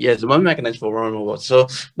 Yes, one magnet for one robot. So,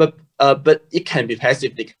 but it can be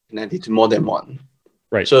passively connected to more than one.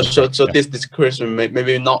 Right. So this description may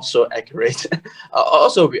be not so accurate.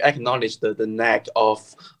 Also, we acknowledge the lack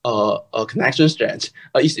of a connection strength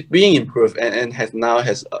is being improved and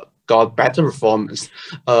has got better performance,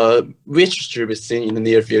 which should be seen in the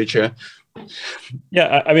near future.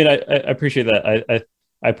 Yeah, I mean, I appreciate that.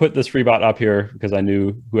 I put this Freebot up here because I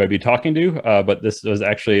knew who I'd be talking to, but this was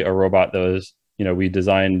actually a robot that was, we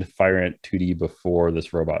designed FireAnt 2D before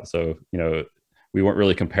this robot. So, we weren't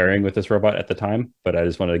really comparing with this robot at the time, but I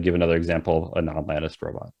just wanted to give another example, a non-lattice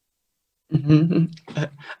robot. Mm-hmm.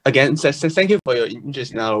 Again, thank you for your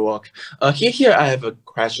interest in our work. Here I have a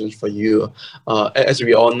question for you. As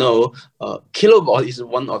we all know, Kilobot is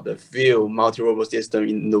one of the few multi-robot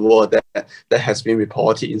systems in the world that has been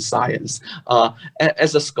reported in science.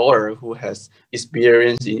 As a scholar who has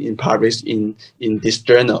experience in published in this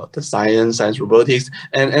journal, the Science Robotics,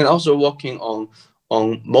 and also working on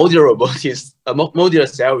modular robotics, modular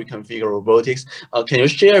self-reconfigurable robotics. Can you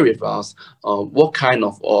share with us what kind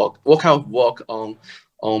of work on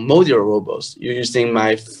modular robots you think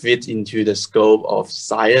might fit into the scope of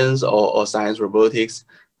science or science robotics?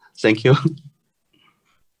 Thank you.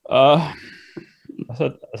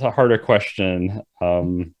 That's a harder question. I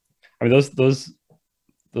mean, those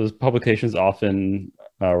publications often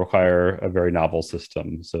require a very novel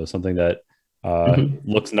system. So something that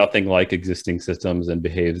looks nothing like existing systems and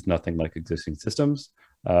behaves nothing like existing systems.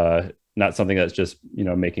 Not something that's just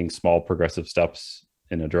making small progressive steps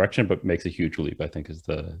in a direction, but makes a huge leap. I think is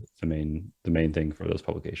the main thing for those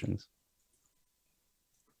publications.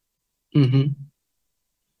 Mm-hmm.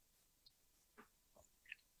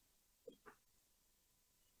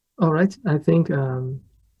 All right, I think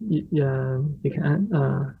you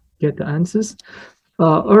can get the answers.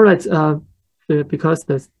 All right, because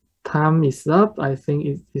the time is up, I think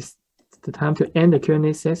it is the time to end the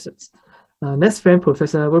Q&A sessions. Let's thank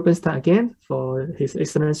Professor Rubenstein again for his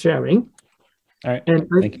excellent sharing. All right, and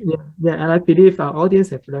thank you. Yeah, and I believe our audience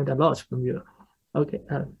have learned a lot from you. Okay,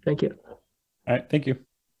 thank you. All right, thank you.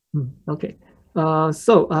 Okay.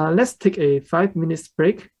 Let's take a 5 minutes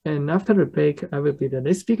break, and after the break, I will be the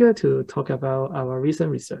next speaker to talk about our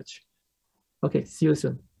recent research. Okay, see you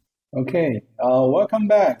soon. Okay, welcome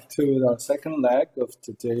back to the second leg of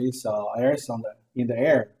today's AIRS in the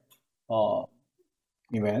air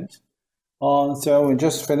event. So we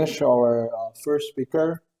just finished our first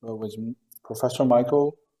speaker with Professor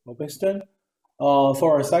Michael Rubenstein.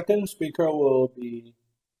 For our second speaker will be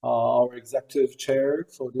our executive chair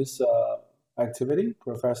for this activity,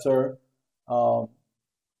 Professor Lun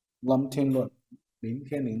Lim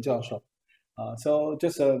教授. So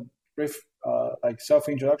just a brief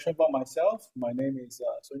self-introduction about myself. My name is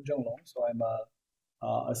Zhenglong. So I'm a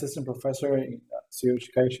assistant professor in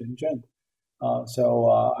CHK Shenzhen. So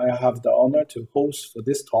I have the honor to host for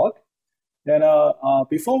this talk. And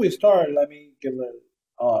before we start, let me give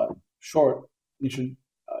a short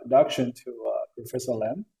introduction to Professor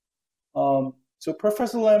Lam. So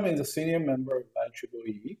Professor Lam is a senior member of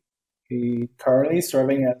IEEE. He currently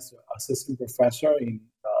serving as assistant professor in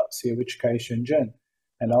CHK Shenzhen,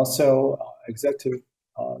 and also executive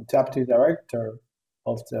deputy director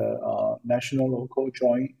of the National Local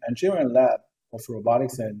Joint Engineering Lab of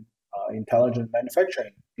Robotics and Intelligent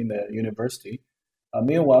Manufacturing in the university.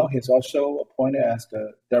 Meanwhile, he's also appointed as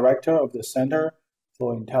the director of the Center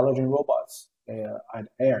for Intelligent Robots at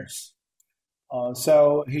AIRS.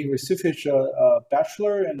 So he received his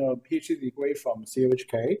bachelor and a PhD degree from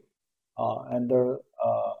CHK under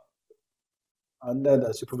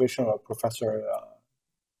the supervision of Professor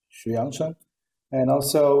Xu Yangcheng. And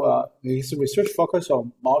also his research focus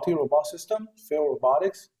on multi-robot system, field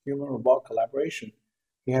robotics, human-robot collaboration.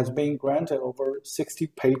 He has been granted over 60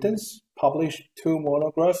 patents, published 2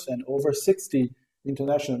 monographs, and over 60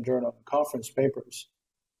 international journal conference papers.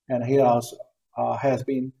 And he also has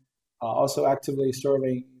been also actively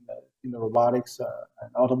serving in the robotics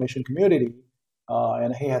and automation community.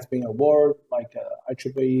 And he has been awarded like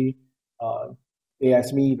IEEE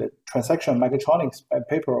ASME, the Transaction Mechatronics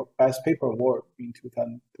Best Paper Award in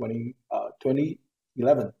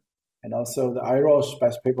 2011, and also the AIRS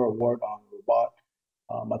Best Paper Award on Robot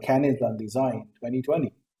Mechanism and Design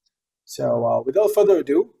 2020. So without further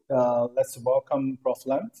ado, let's welcome Prof.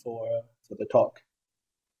 Lam for the talk.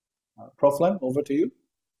 Prof. Lam, over to you.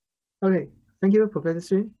 Okay, thank you, Professor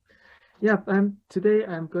Xu. Yeah, today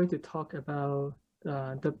I'm going to talk about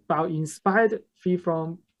the bio-inspired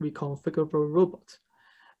freeform reconfigurable robot.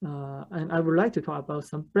 And I would like to talk about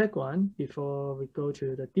some background before we go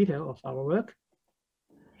to the detail of our work.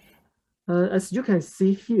 As you can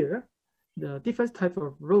see here, the different type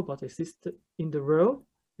of robot exist in the world,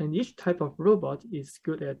 and each type of robot is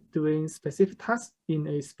good at doing specific tasks in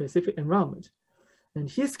a specific environment. And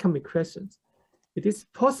here's come the questions. It is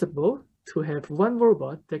possible to have one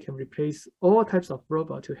robot that can replace all types of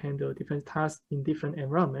robots to handle different tasks in different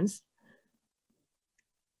environments.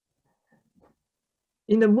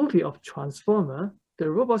 In the movie of Transformer, the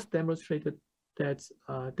robots demonstrated that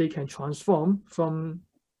they can transform from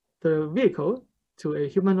the vehicle to a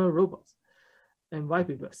humanoid robot and vice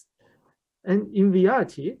versa. And in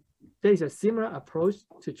reality, there is a similar approach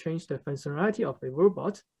to change the functionality of a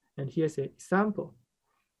robot. And here's an example.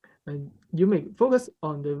 And you may focus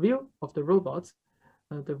on the wheel of the robot.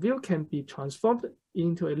 The wheel can be transformed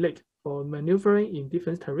into a leg for maneuvering in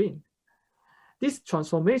different terrain. This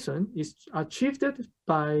transformation is achieved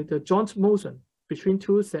by the joint motion between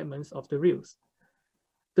 2 segments of the wheels.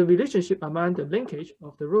 The relationship among the linkage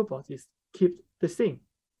of the robot is kept the same.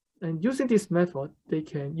 And using this method, they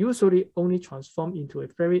can usually only transform into a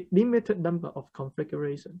very limited number of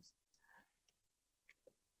configurations.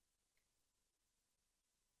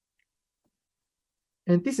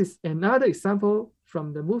 And this is another example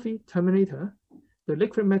from the movie Terminator, the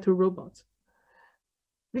liquid metal robot.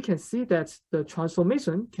 We can see that the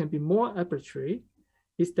transformation can be more arbitrary.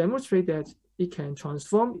 It demonstrates that it can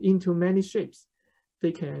transform into many shapes.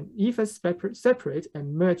 They can even separate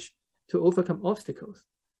and merge to overcome obstacles.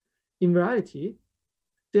 In reality,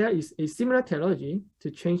 there is a similar technology to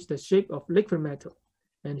change the shape of liquid metal.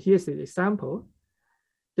 And here's an example.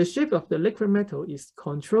 The shape of the liquid metal is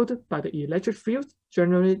controlled by the electric field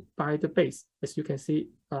generated by the base. As you can see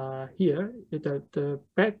here, the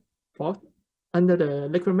backboard under the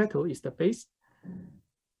liquid metal is the base.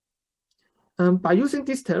 By using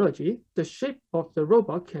this technology, the shape of the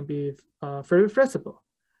robot can be very flexible.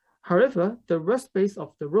 However, the rest base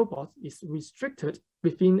of the robot is restricted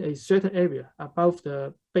within a certain area above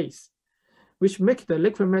the base, which makes the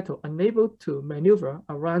liquid metal unable to maneuver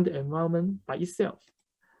around the environment by itself.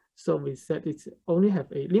 So we said it only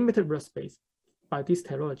have a limited rest space by this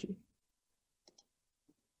technology.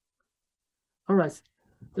 All right,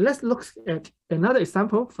 Let's look at another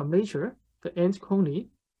example from nature, the ant colony.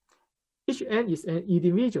 Each ant is an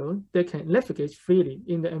individual that can navigate freely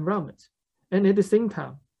in the environment. And at the same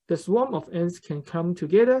time, the swarm of ants can come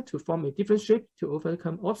together to form a different shape to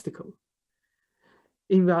overcome obstacles.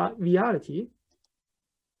 In reality,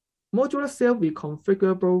 modular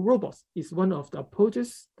self-reconfigurable robots is one of the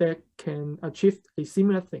approaches that can achieve a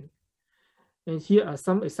similar thing. And here are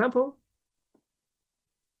some examples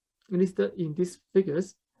listed in these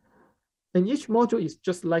figures. And each module is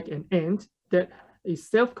just like an ant that is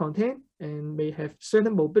self-contained and may have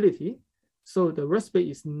certain mobility, so the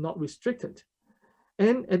workspace is not restricted.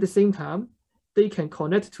 And at the same time, they can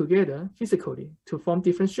connect together physically to form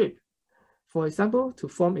different shapes. For example, to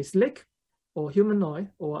form a snake or humanoid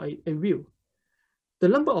or a wheel. The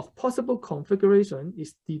number of possible configurations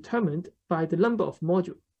is determined by the number of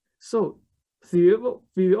modules. So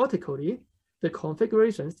theoretically, the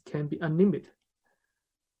configurations can be unlimited.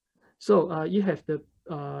 So you have the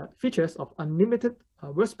features of unlimited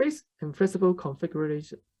workspace and flexible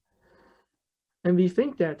configuration. And we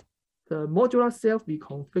think that the modular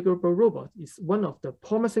self-reconfigurable robot is one of the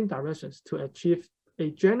promising directions to achieve a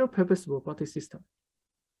general-purpose robotic system.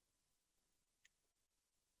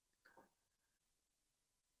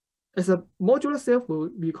 As a modular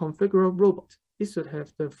self-reconfigurable robot, it should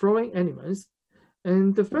have the following elements.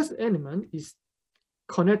 And the first element is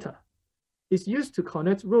connector. It's used to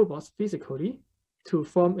connect robots physically to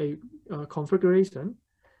form a configuration.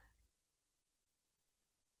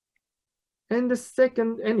 And the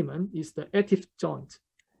second element is the active joint.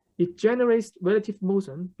 It generates relative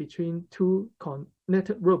motion between two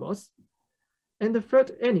connected robots. And the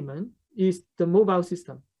third element is the mobile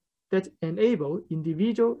system that enable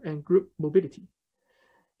individual and group mobility.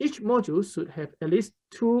 Each module should have at least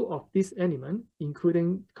two of these elements,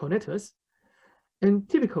 including connectors. And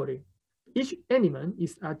typically, each element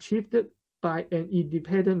is achieved by an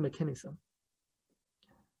independent mechanism.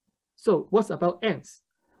 So what's about ants?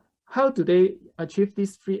 How do they achieve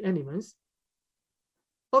these three elements?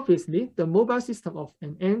 Obviously, the mobile system of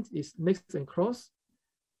an ant is legs and claws.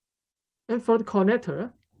 And for the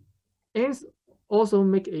connector, ants also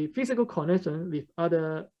make a physical connection with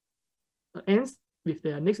other ants with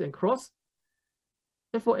their legs and claws.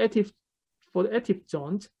 And for the active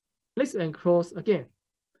joint, legs and claws again,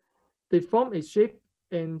 they form a shape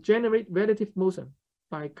and generate relative motion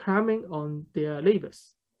by climbing on their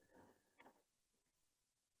labels.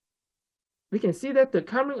 We can see that the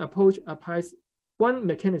climbing approach applies one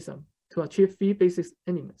mechanism to achieve three basic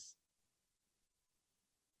elements.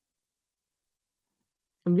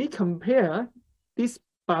 And we compare this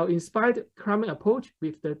bio-inspired climbing approach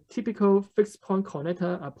with the typical fixed point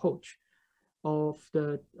connector approach of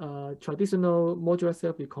the traditional modular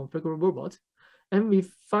self-reconfigurable robot. And we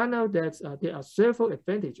find out that there are several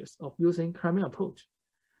advantages of using climbing approach.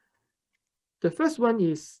 The first one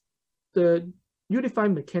is the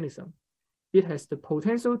unified mechanism. It has the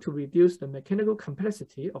potential to reduce the mechanical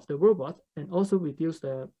complexity of the robot and also reduce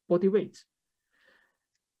the body weight.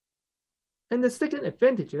 And the second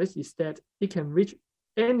advantage is that it can reach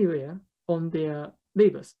anywhere on their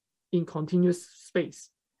labels in continuous space.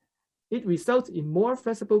 It results in more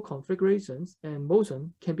flexible configurations and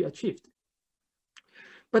motion can be achieved.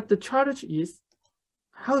 But the challenge is,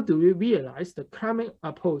 how do we realize the climbing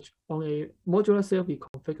approach on a modular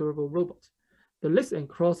self-reconfigurable robot? The legs and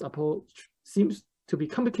claws approach seems to be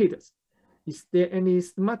complicated. Is there any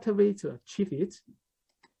smarter way to achieve it?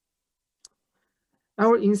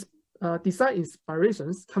 Our design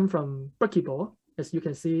inspirations come from buckyball, as you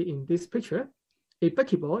can see in this picture. A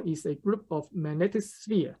buckyball is a group of magnetic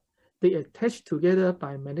spheres. They attach together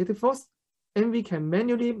by magnetic force, and we can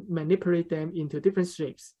manually manipulate them into different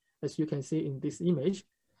shapes, as you can see in this image.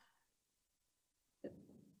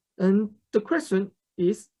 And the question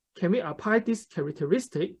is, can we apply this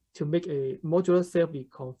characteristic to make a modular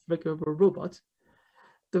self-reconfigurable robot?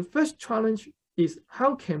 The first challenge is,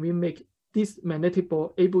 how can we make this magnetic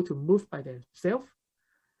ball able to move by themselves?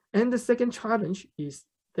 And the second challenge is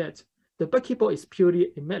that the buckyball is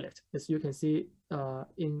purely a magnet. As you can see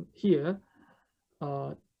in here,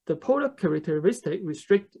 the polar characteristic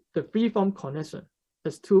restrict the freeform connection,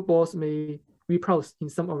 as two balls may repulse in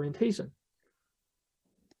some orientation.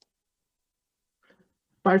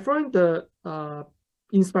 By following the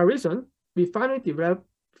inspiration, we finally developed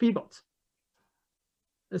Freebot.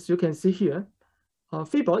 As you can see here,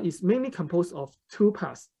 Freebot is mainly composed of two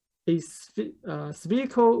parts, a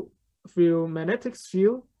spherical magnetic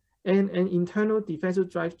shield and an internal differential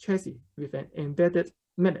drive chassis with an embedded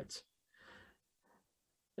magnet.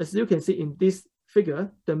 As you can see in this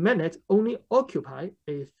figure, the magnet only occupies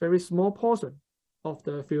a very small portion of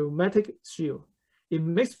the pneumatic shield. It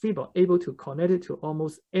makes Freeboard able to connect it to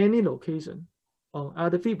almost any location on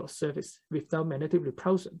other Freeboard surface without magnetic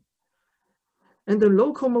repulsion. And the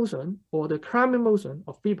local motion or the climbing motion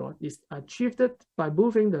of Freeboard is achieved by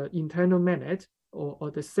moving the internal magnet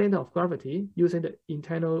or the center of gravity using the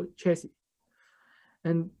internal chassis.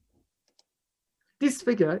 And this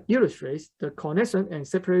figure illustrates the connection and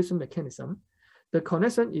separation mechanism. The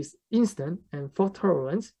connection is instant and fault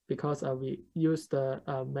tolerant because we use the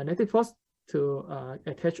magnetic force to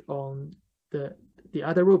attach on the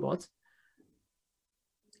other robots.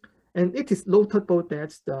 And it is notable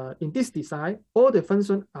that in this design, all the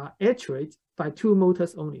functions are actuated by 2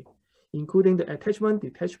 motors only, including the attachment,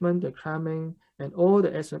 detachment, the climbing, and all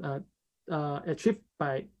the action are achieved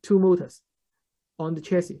by 2 motors on the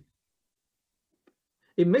chassis.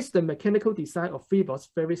 It makes the mechanical design of Freeboards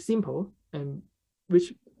very simple, and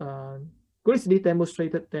which greatly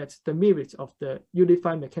demonstrated that the merits of the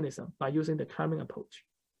unified mechanism by using the climbing approach.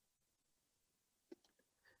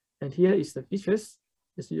 And here is the features.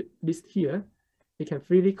 As you list here, it can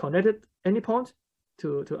freely connect at any point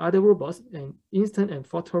to other robots and instant and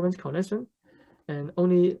fault tolerant connection, and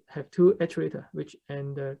only have 2 actuators,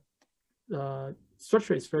 and the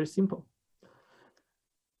structure is very simple.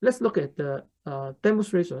 Let's look at the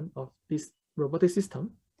demonstration of this robotic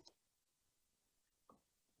system.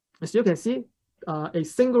 As you can see, a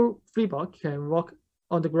single Freeboard can walk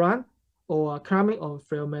on the ground or climbing on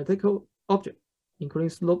pneumatical object, including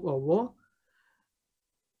slope or wall.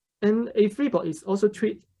 And a Freeboard is also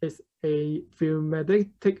treated as a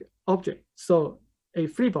pneumatic object. So a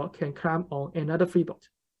Freeboard can climb on another Freeboard,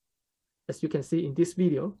 as you can see in this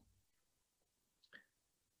video.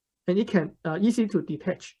 And it can easy to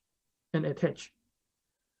detach and attach.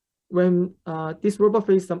 When this robot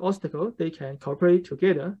faces some obstacle, they can cooperate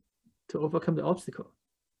together to overcome the obstacle.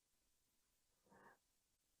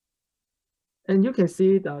 And you can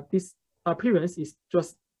see that this appearance is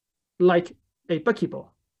just like a bucketball,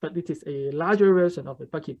 but it is a larger version of a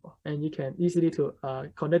bucketball, and you can easily to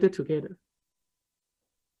connect it together.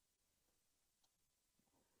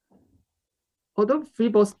 Although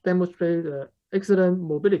Freeboards demonstrate excellent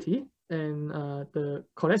mobility and the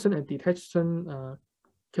connection and detection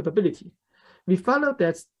capability, we found out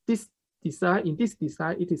that in this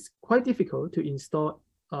design, it is quite difficult to install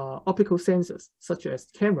optical sensors such as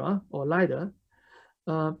camera or LiDAR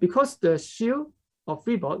because the shield of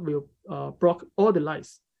Freeboard will block all the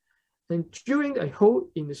lights. And drilling a hole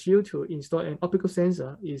in the shield to install an optical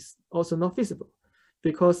sensor is also not feasible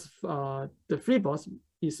because the Freeboard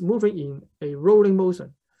is moving in a rolling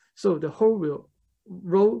motion. So the hole will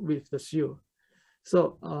roll with the shield.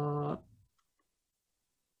 So,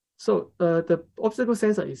 the optical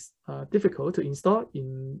sensor is difficult to install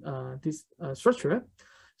in this structure.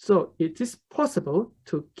 So it is possible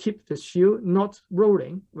to keep the shield not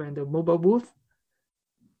rolling when the mobile moves.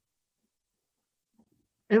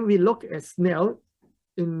 And we look at snail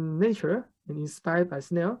in nature and inspired by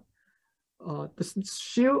snail. The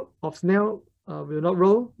shield of snail will not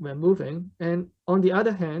roll when moving. And on the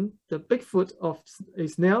other hand, the big foot of a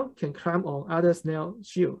snail can climb on other snail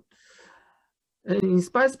shield. And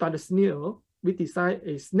inspired by the snail, we designed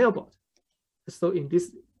a snailboard. So in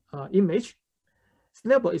this image,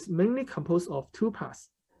 snailboard is mainly composed of 2 parts,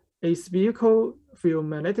 a spherical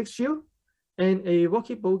pneumatic shield and a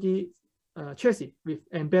walkie-talkie chassis with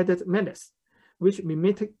embedded magnets, which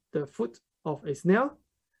mimic the foot of a snail.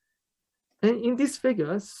 And in this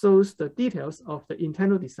figure shows the details of the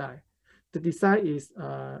internal design. The design is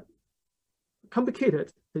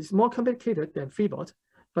complicated. It's more complicated than Freeboard,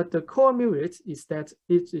 but the core merit is that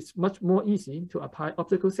it is much more easy to apply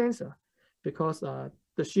optical sensor because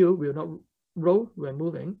the shield will not roll when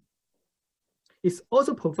moving. It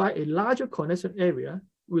also provides a larger connection area,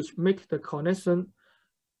 which makes the connection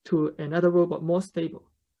to another robot more stable.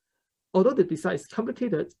 Although the design is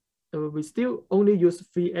complicated, we still only use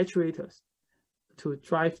 3 actuators to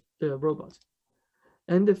drive the robot.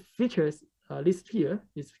 And the features listed here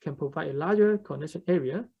is can provide a larger connection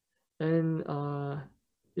area, and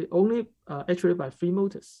it only actuated by 3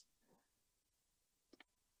 motors.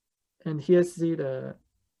 And here see the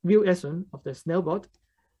view action of the snailboard.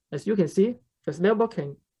 As you can see, the snailboard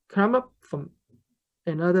can climb up from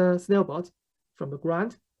another snailboard from the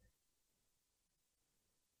ground,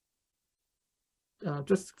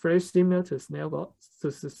 just very similar to snailboard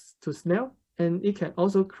to snail, and it can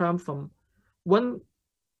also climb from one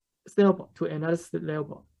snailboard to another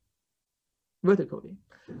snailboard vertically.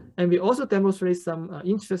 And we also demonstrate some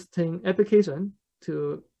interesting application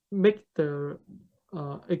to make the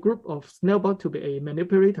a group of snailboard to be a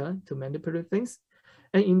manipulator to manipulate things.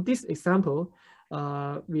 And in this example,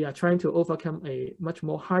 we are trying to overcome a much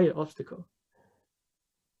more higher obstacle.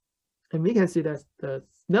 And we can see that the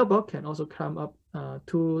snailbot can also climb up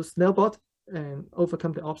to snailbot and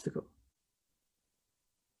overcome the obstacle.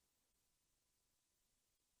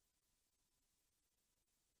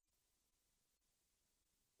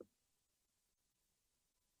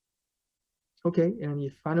 Okay, and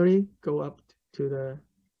it finally go up to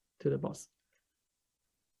the boss.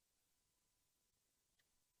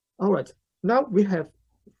 All right, now we have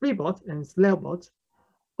Freebot and snailbot.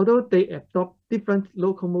 Although they adopt different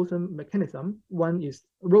locomotion mechanism, one is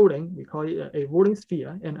rolling, we call it a rolling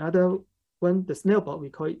sphere, and other one, the snailbot, we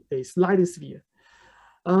call it a sliding sphere.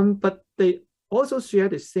 But they also share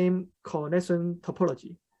the same coordination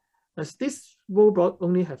topology. As this robot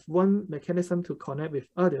only have one mechanism to connect with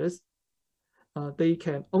others, they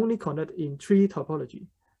can only connect in 3 topology.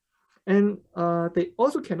 And they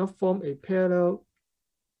also cannot form a parallel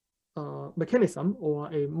mechanism or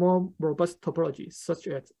a more robust topology, such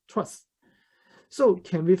as truss. So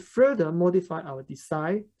can we further modify our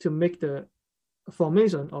design to make the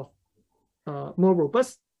formation of more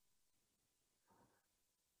robust?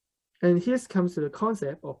 And here comes to the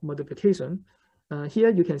concept of modification. Here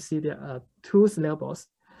you can see there are 2 snailbots.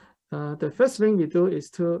 The first thing we do is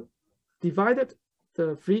to divide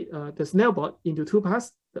the snailbot into 2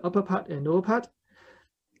 parts, the upper part and lower part.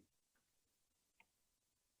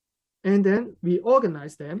 And then we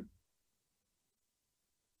organize them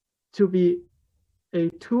to be a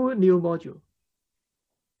 2 new module.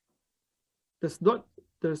 The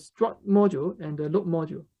strut module and the loop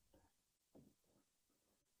module.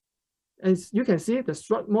 As you can see, the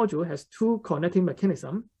strut module has 2 connecting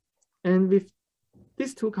mechanisms. And with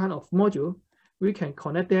these 2 kind of module, we can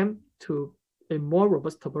connect them to a more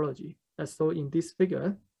robust topology, as shown in this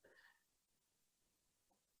figure.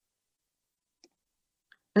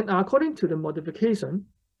 And according to the modification,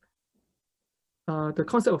 the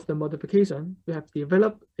concept of the modification, we have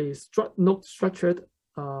developed a strut node structured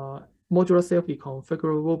modular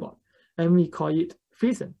self-reconfigurable robot, and we call it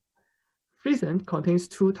Freeform. Freeform contains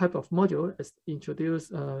 2 types of module as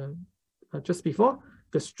introduced just before,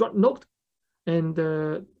 the strut node and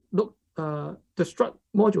the strut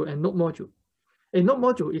module and node module. A node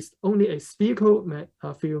module is only a spherical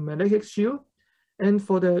ferromagnetic shield, and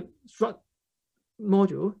for the strut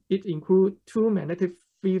module, it includes 2 magnetic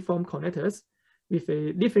freeform connectors with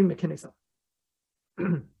a leafing mechanism.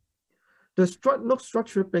 The strut node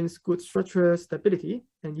structure brings good structural stability,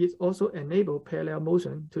 and it also enables parallel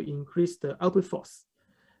motion to increase the output force.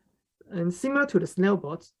 And similar to the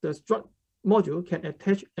snailbot, the strut module can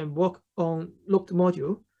attach and work on looped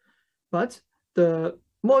module, but the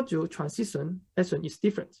module transition action is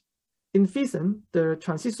different. In Freeform, the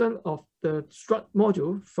transition of the strut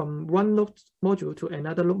module from one loop module to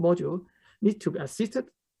another loop module needs to be assisted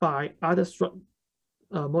by other strut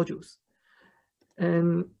modules.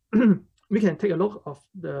 And we can take a look of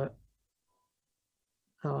the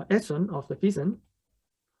action of the Freeform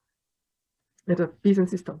at the Freeform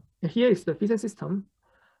system. And here is the Freeform system,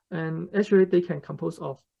 and actually they can compose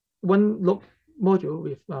of one loop module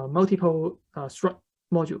with multiple strut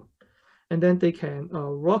module, and then they can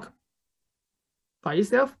work by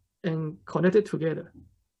itself and connect it together.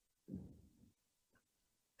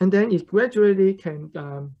 And then it gradually can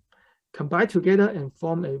combine together and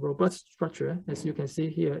form a robust structure. As you can see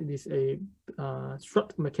here, it is a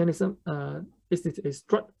strut mechanism. It is a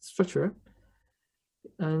strut structure.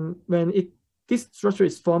 And when this structure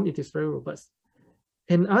is formed, it is very robust.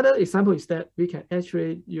 Another example is that we can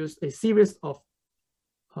actually use a series of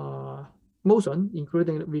motion,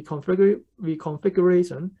 including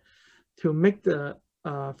reconfiguration, to make the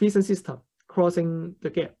Freeform system crossing the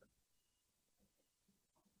gap.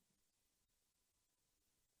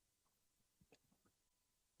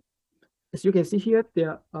 As you can see here,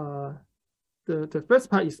 there the first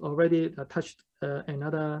part is already touched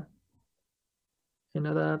another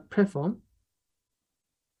platform,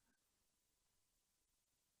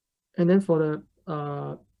 and then for the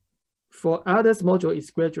for others module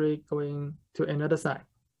is gradually going to another side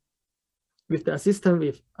with the assistance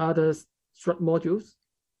with other strut modules.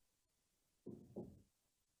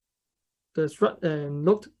 The strut and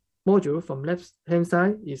node module from left hand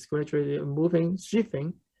side is gradually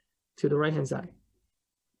shifting to the right hand side.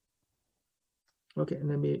 Okay,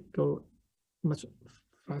 let me go much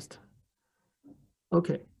faster.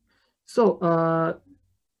 Okay, so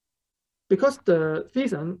because the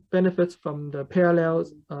Freeform benefits from the parallel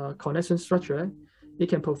connection structure, it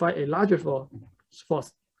can provide a larger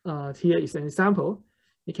force. Here is an example.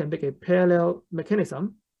 It can make a parallel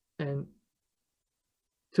mechanism and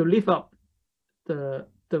to lift up the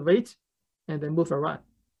weight and then move around.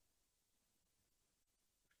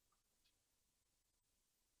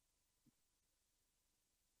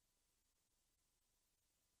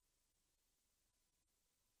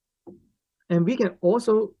 And we can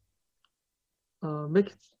also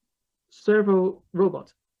make several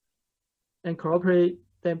robots and cooperate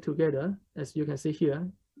them together. As you can see here,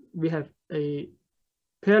 we have a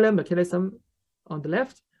parallel mechanism on the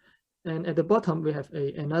left, and at the bottom, we have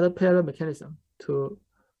another parallel mechanism to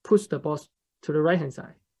push the box to the right-hand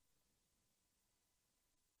side.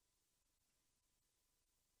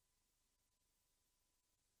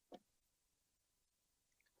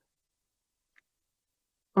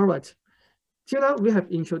 All right, till now we have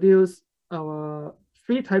introduced our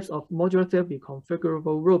 3 types of modular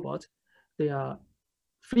self-reconfigurable robots. They are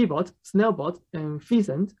Freebot, Snailbot, and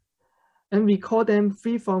Pheasant, and we call them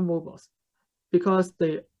freeform robots because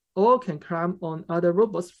they all can climb on other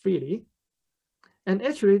robots freely. And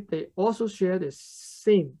actually, they also share the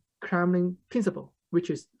same climbing principle, which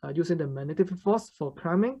is using the magnetic force for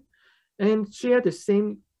climbing, and share the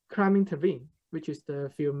same climbing terrain, which is the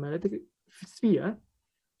geomagnetic sphere.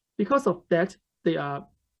 Because of that, they are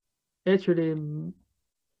actually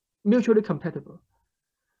mutually compatible.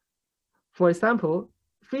 For example,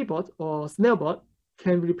 Freebot or Snailbot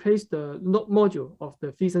can replace the node module of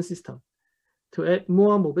the Pheasant system to add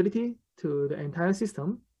more mobility to the entire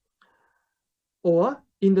system. Or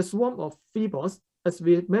in the swarm of Freebots, as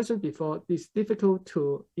we mentioned before, it's difficult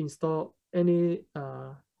to install any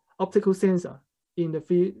optical sensor in the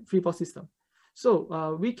Freebot system.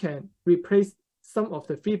 So we can replace some of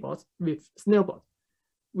the Freebots with Snailbot,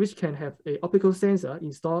 which can have an optical sensor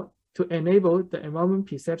installed to enable the environment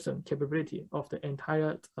perception capability of the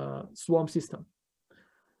entire swarm system.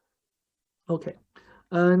 Okay,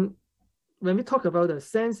 and when we talk about the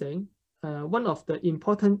sensing, one of the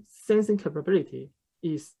important sensing capability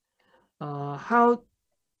is how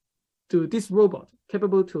do this robot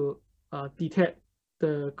capable to detect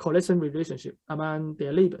the correlation relationship among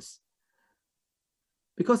their neighbors.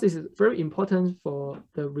 Because it is very important for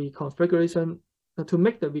the reconfiguration, to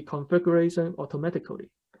make the reconfiguration automatically.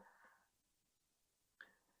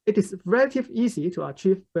 It is relatively easy to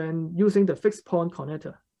achieve when using the fixed point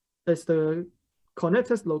connector, as the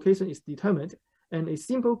connector's location is determined and a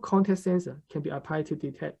simple contact sensor can be applied to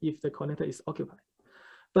detect if the connector is occupied.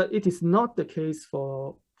 But it is not the case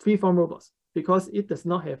for freeform robots because it does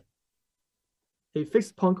not have a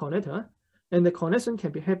fixed point connector, and the connection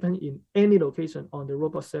can be happen in any location on the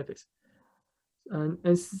robot surface.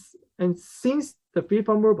 And since the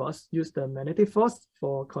freeform robots use the magnetic force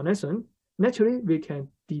for connection, naturally we can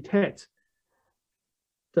detect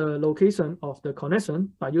the location of the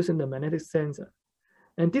connection by using the magnetic sensor.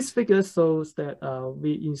 And this figure shows that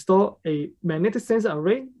we install a magnetic sensor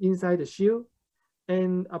array inside the shield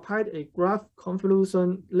and applied a graph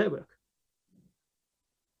convolution network,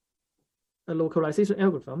 a localization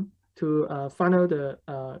algorithm to find out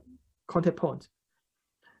the contact point.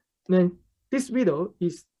 Then this video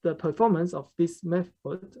is the performance of this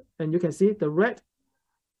method, and you can see the red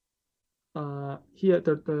here,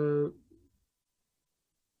 the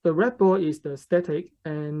red ball is the static,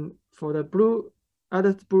 and for the blue,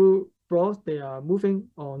 other blue balls, they are moving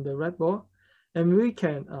on the red ball, and we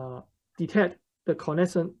can detect the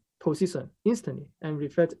connection position instantly and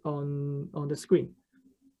reflect on the screen.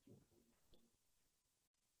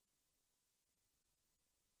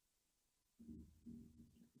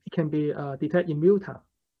 It can be detected in real time.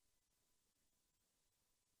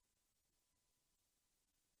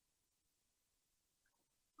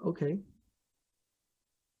 Okay.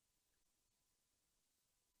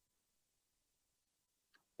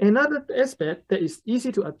 Another aspect that is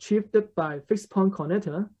easy to achieve by fixed point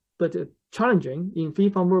connector, but challenging in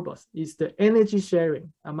freeform robots is the energy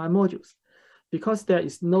sharing among modules, because there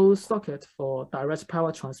is no socket for direct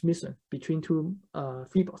power transmission between two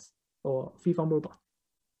freebots or freeform robots.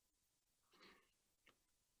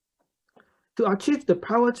 To achieve the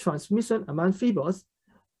power transmission among freebots,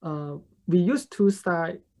 we use two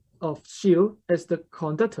sides of shield as the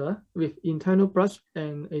conductor with internal brush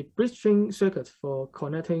and a bridging circuit for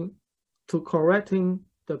correcting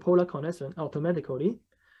the polar connection automatically,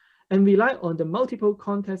 and rely on the multiple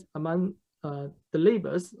contacts among the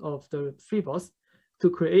neighbors of the freebots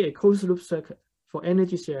to create a closed loop circuit for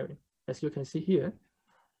energy sharing, as you can see here.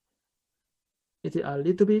 It is a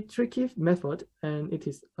little bit tricky method, and it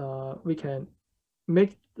is we can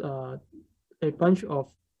make a bunch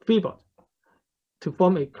of freebots to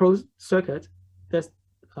form a closed circuit,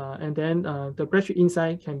 and then the battery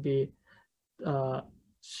inside can be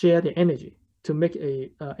share the energy to make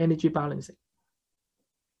a energy balancing.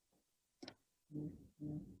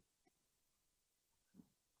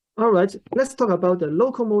 All right, let's talk about the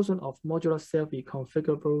local motion of modular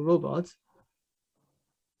self-reconfigurable robots.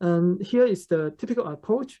 And here is the typical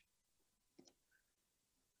approach.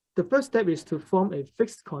 The first step is to form a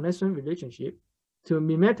fixed connection relationship to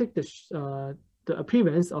mimetic the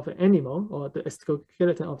appearance of an animal or the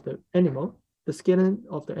exoskeleton of the animal, the skeleton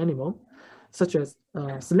of the animal, such as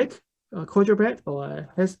snake, quadruped, or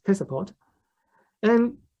hexapod,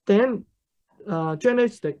 and then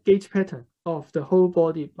generates the gait pattern of the whole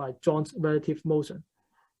body by joint relative motion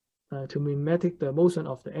to mimetic the motion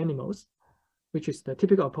of the animals, which is the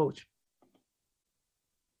typical approach.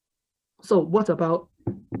 So what about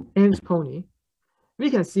ant pony? We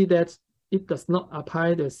can see that it does not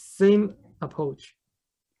apply the same approach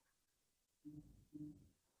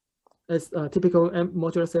as a typical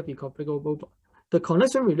modular self-reconfigurable robot. The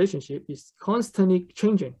connection relationship is constantly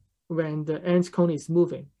changing when the ant cone is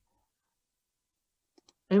moving.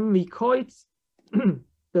 And we call it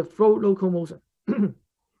the flow locomotion. The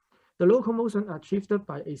locomotion are achieved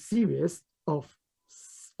by a series of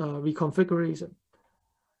reconfiguration.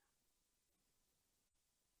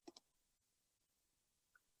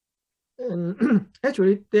 And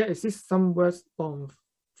actually, there exists some words on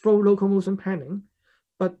flow locomotion planning,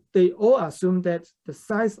 but they all assume that the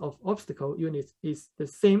size of obstacle units is the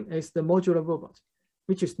same as the modular robot,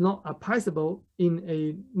 which is not applicable in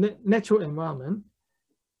a natural environment,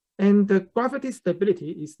 and the gravity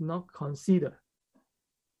stability is not considered.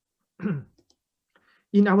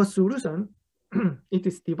 In our solution, it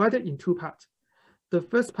is divided in two parts. The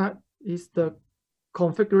first part is the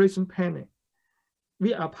configuration planning.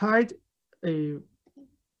 We applied a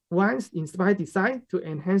once-inspired design to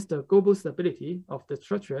enhance the global stability of the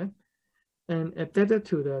structure and adapted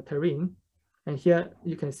to the terrain. And here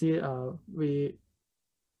you can see we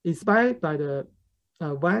inspired by the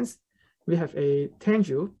once, we have a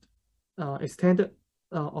tangent extended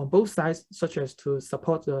on both sides, such as to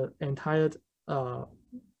support the entire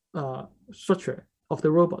structure of the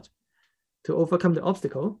robot to overcome the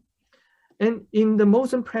obstacle. And in the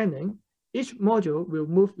motion planning, each module will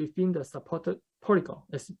move within the supported polygon,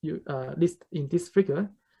 as you list in this figure,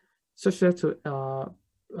 such as to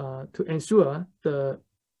ensure the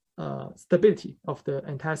stability of the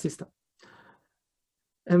entire system.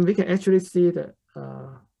 And we can actually see the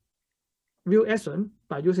view action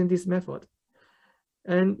by using this method.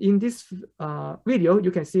 And in this video, you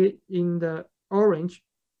can see in the orange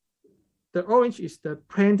is the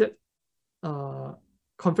planned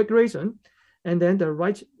configuration, and then the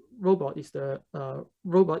right robot is the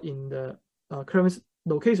robot in the current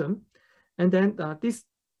location. And then this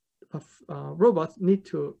robots need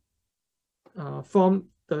to form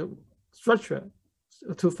the structure,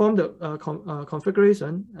 to form the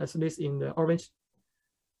configuration as it is in the orange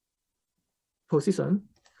position.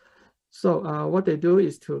 So what they do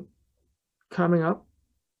is to coming up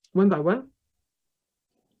one by one,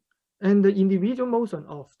 and the individual motion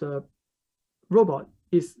of the robot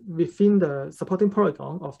is within the supporting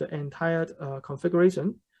polygon of the entire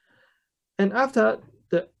configuration. And after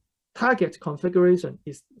the target configuration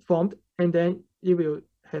is formed, and then it will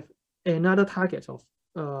have another target of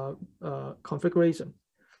configuration,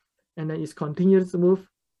 and then it's continuous to move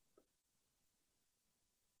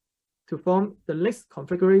to form the next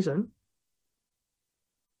configuration.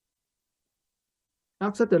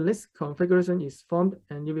 After the next configuration is formed,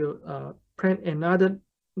 and you will plan another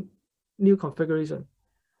new configuration,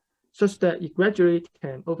 such that it gradually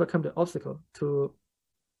can overcome the obstacle to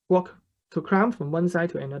climb from one side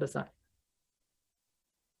to another side.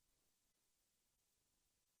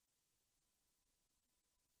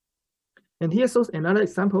 And here shows another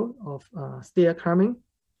example of stair climbing.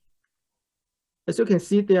 As you can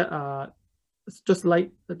see, there are just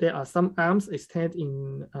like there are some arms extended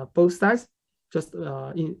in both sides, just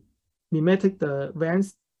mimetic the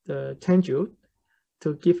vents, the tangent,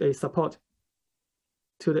 to give a support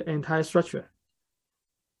to the entire structure,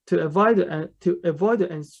 to avoid the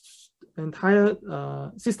entire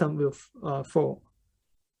system will fall.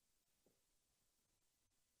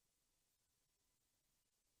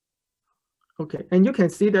 Okay, and you can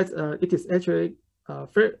see that it is actually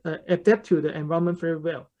adapt to the environment very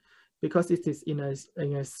well, because it is in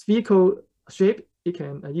a spherical shape. It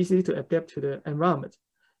can easily to adapt to the environment,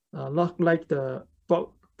 not like the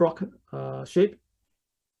block shape,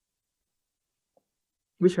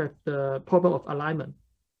 which have the problem of alignment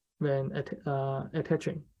when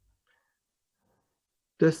attaching.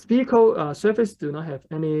 The spherical surface do not have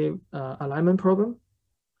any alignment problem.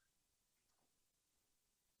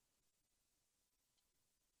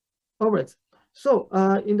 All right. So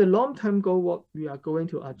in the long-term goal, what we are going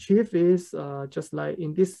to achieve is just like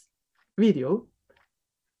in this video,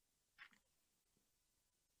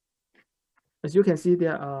 As you can see,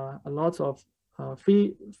 there are a lot of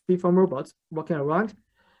freeform robots walking around,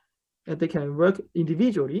 and they can work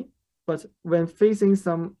individually, but when facing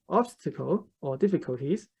some obstacle or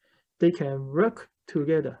difficulties, they can work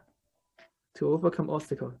together to overcome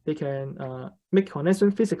obstacles. They can make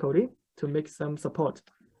connection physically to make some support,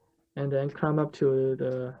 and then climb up to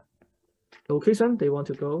the location they want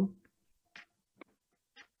to go.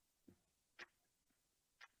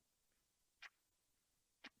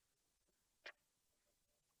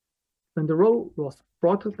 When the road was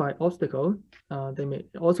blocked by obstacle, they may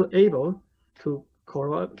also able to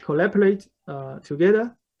collaborate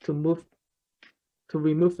together to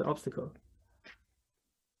remove the obstacle.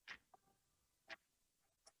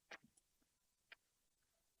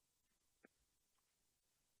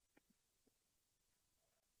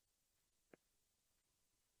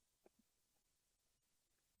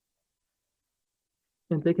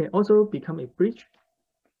 And they can also become a bridge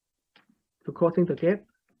to crossing the gap.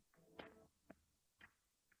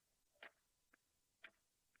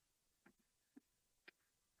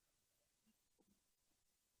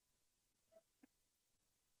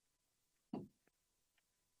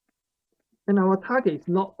 And our target is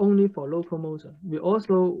not only for locomotion. We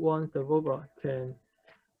also want the robot can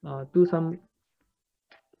do some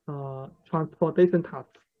transportation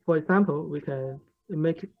tasks. For example, we can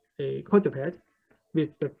make a quadruped with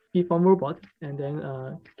the freeform robot and then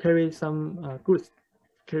carry some goods,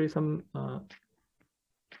 carry some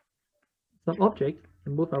objects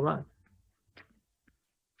and move around.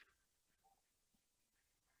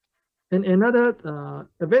 And another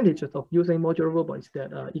advantage of using modular robot is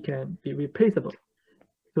that it can be replaceable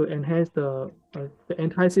to enhance the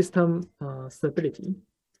entire system stability.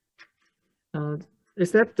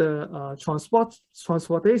 Except the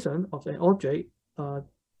transportation of an object,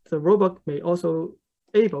 the robot may also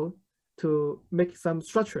able to make some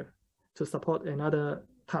structure to support another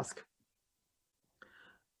task.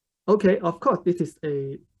 Okay, of course, this is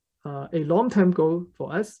a long-term goal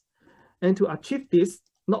for us, and to achieve this,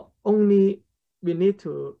 not only we need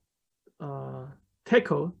to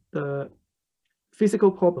tackle the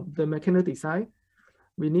physical problem, the mechanical design,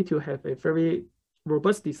 we need to have a very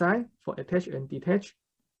robust design for attach and detach.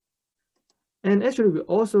 And actually, we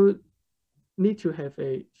also need to have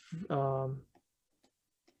a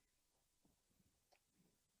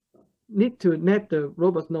let the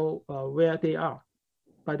robots know where they are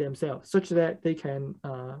by themselves, such that they can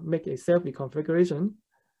make a self-reconfiguration.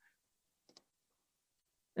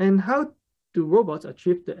 And how do robots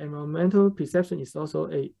achieve the environmental perception is also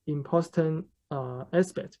an important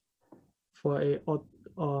aspect for a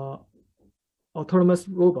autonomous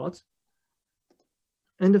robot.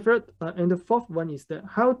 And the third and the fourth one is that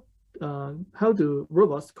how do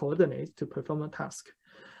robots coordinate to perform a task?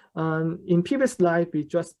 In previous slide, we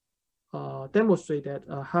just demonstrate that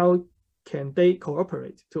how can they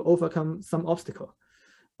cooperate to overcome some obstacle.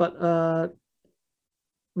 But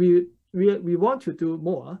we want to do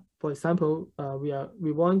more. For example,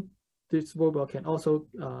 we want this robot can also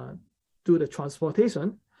do the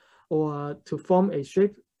transportation, or to form a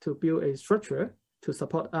shape to build a structure to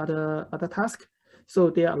support other tasks. So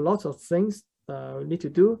there are lots of things we need to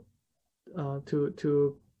do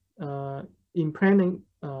in planning.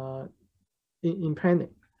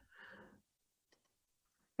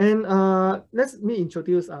 And let me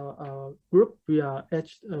introduce our group. We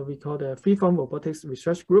call the Freeform Robotics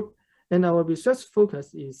Research Group, and our research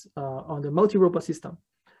focus is on the multi-robot system.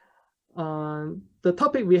 The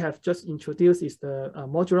topic we have just introduced is the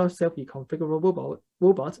modular self-reconfigurable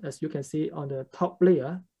robots, as you can see on the top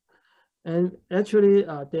layer. And actually,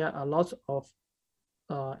 there are lots of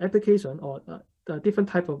application or different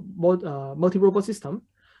type of multi-robot system.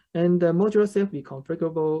 And the modular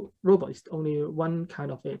self-reconfigurable robot is only one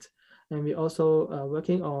kind of it. And we also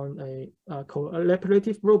working on a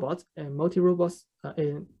collaborative robot and multi-robots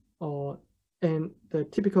and the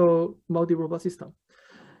typical multi-robot system.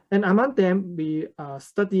 And among them, we are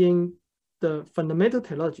studying the fundamental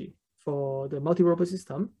technology for the multi-robot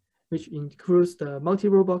system, which includes the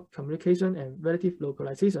multi-robot communication and relative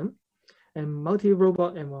localization, and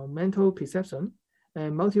multi-robot environmental perception,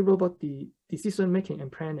 and multi-robot decision-making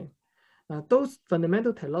and planning. Those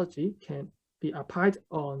fundamental technology can be applied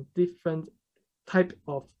on different type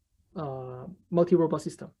of multi-robot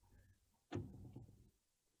system.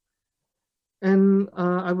 And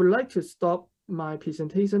I would like to stop my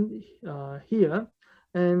presentation here,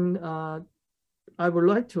 and I would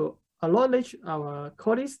like to acknowledge our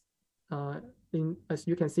colleagues. As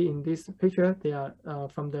you can see in this picture, they are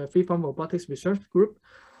from the Freeform Robotics Research Group,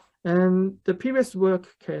 and the previous work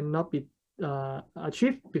cannot be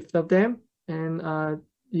achieved without them. And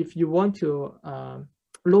if you want to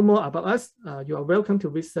know more about us, you are welcome to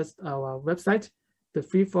visit our website, the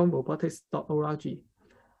freeformrobotics.org.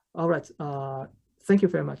 All right, thank you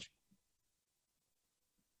very much.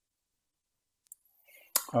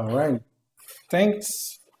 All right,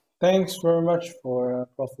 thanks very much for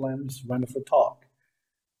Prof. Lam's wonderful talk.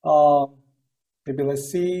 Maybe let's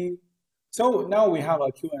see. So now we have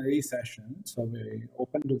a Q&A session. So we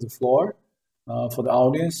open to the floor for the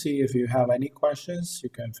audience. See if you have any questions, you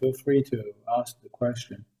can feel free to ask the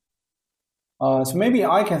question. So maybe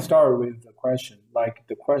I can start with the question, like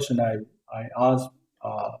the question I asked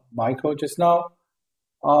Michael just now.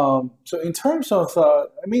 So in terms of, I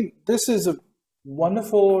mean, this is a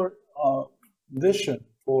wonderful vision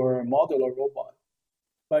for a modular robot.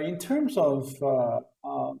 But in terms of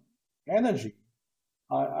energy,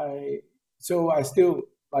 so I still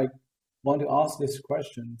want to ask this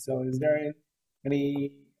question. So is there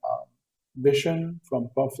any vision from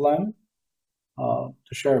Prof. Lam to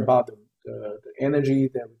share about the energy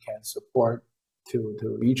that we can support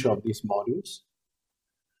to each of these modules?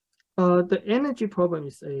 The energy problem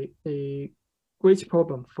is a great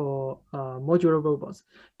problem for modular robots,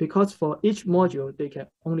 because for each module, they can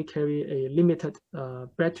only carry a limited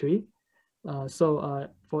battery. So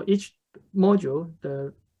for each module,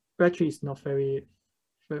 the battery is not very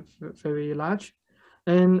large.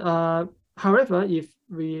 And however, if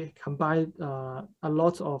we combine a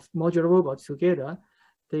lot of modular robots together,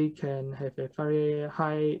 they can have a very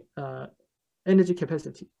high energy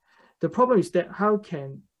capacity. The problem is that how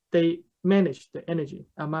can they manage the energy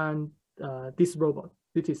among this robot?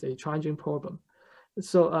 This is a challenging problem.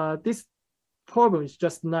 So this problem is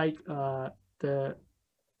just like the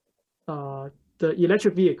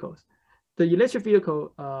electric vehicles. The electric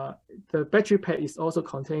vehicle, the battery pack is also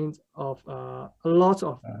contained of a lot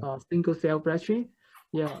of single cell battery.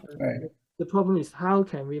 Yeah. Right. The problem is how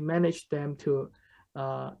can we manage them to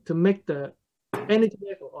make the energy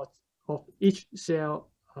level of each cell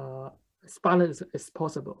as balanced as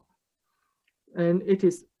possible. And it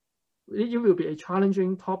will be a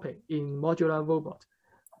challenging topic in modular robot.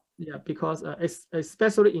 Yeah, because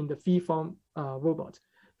especially in the freeform robot,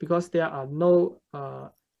 because there are no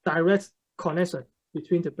direct connection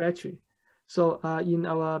between the battery. So in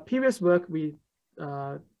our previous work, we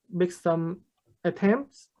make some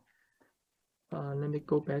attempts. Let me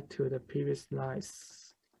go back to the previous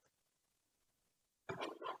slides.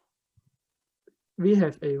 We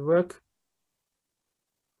have a work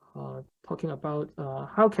talking about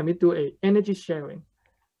how can we do a energy sharing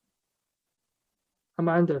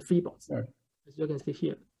among the free bots, right, as you can see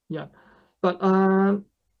here. Yeah, but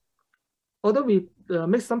although we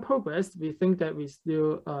make some progress, we think that we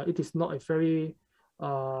still it is not a very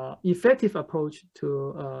effective approach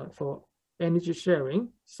to for energy sharing.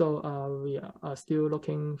 So we are still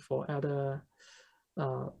looking for other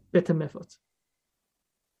better methods.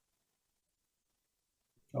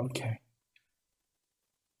 Okay.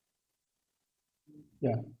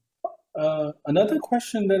 Yeah. Another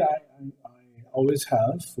question that I always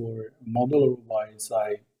have for modular robot is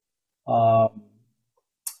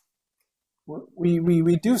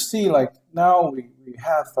we do see like now we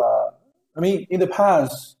have I mean in the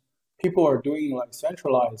past people are doing like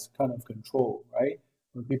centralized kind of control, right?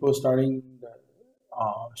 When people starting the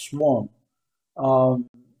swarm,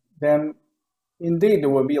 then indeed there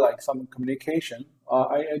will be like some communication.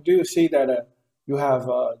 I do see that you have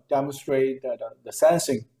demonstrated that the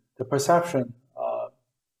sensing, the perception,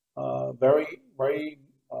 very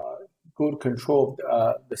good control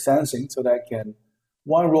of the sensing, so that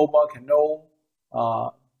one robot can know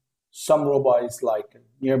some robot is like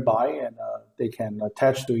nearby and they can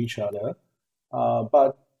attach to each other.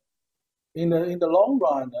 But in the long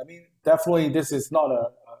run, I mean, definitely this is not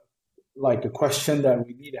like a question that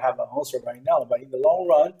we need to have an answer right now. But in the long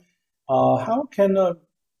run, how can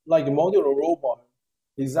like a modular robot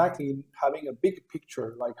exactly having a big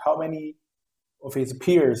picture, like how many of its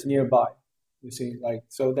peers nearby, you see, like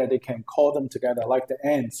so that they can call them together, like the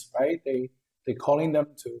ants, right? They're calling them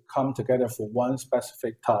to come together for one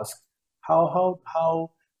specific task. How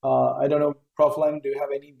I don't know, Prof. Lam, do you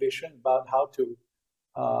have any vision about how to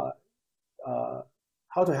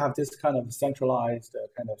have this kind of centralized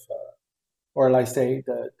kind of, or like say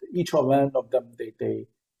each one of them they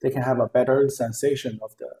can have a better sensation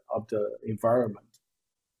of the environment?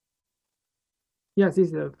 Yes, this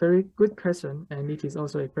is a very good question, and it is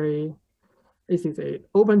also an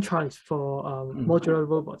open challenge for modular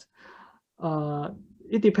robots.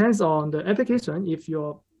 It depends on the application. If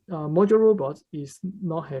your modular robot is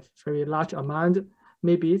not have very large amount,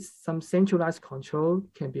 maybe some centralized control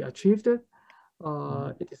can be achieved.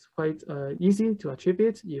 it is quite easy to achieve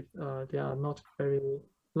it if there are not very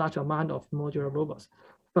large amount of modular robots.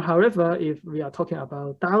 But however, if we are talking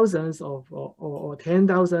about thousands of or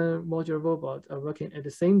 10,000 modular robots working at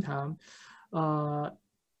the same time,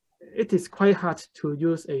 it is quite hard to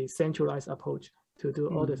use a centralized approach to do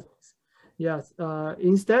all the things. Yes,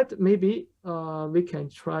 instead, maybe we can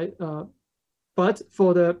try, but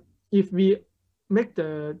for if we make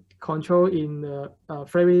the control in a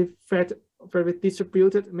very flat, very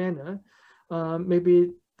distributed manner,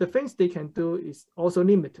 maybe the things they can do is also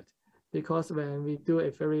limited, because when we do a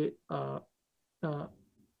very,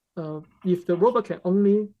 if the robot can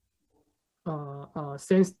only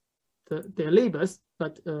sense their labors,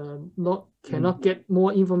 but cannot get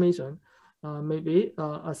more information, maybe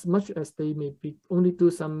as much as they maybe only do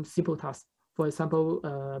some simple tasks. For example,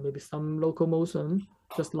 maybe some locomotion,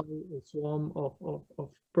 just like a swarm of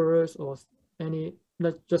birds or any,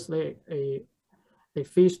 just like a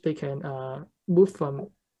fish, they can move from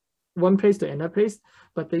one place to another place,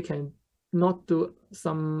 but they can not do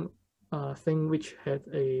some thing which had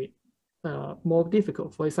a more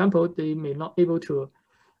difficult. For example, they may not able to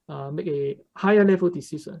make a higher level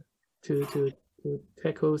decision to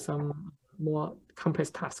tackle some more complex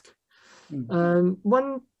task.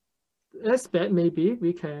 One aspect, maybe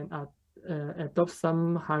we can adopt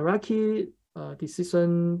some hierarchy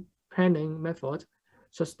decision planning method,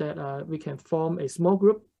 such that we can form a small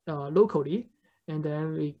group locally, and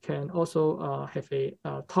then we can also have a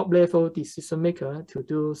top level decision maker to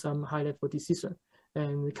do some high level decision,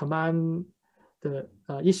 and we command the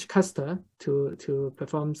each cluster to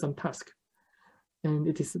perform some task. And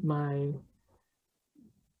it is my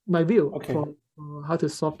view for how to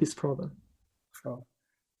solve this problem. Sure.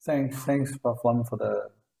 Thanks, Prof. Lun, for the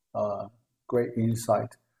great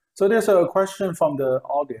insight. So there's a question from the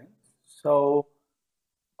audience. So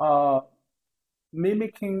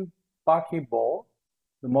mimicking buckyball,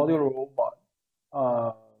 the modular robot,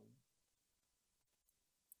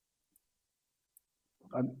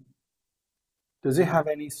 does it have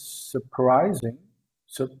any surprising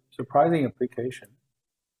application?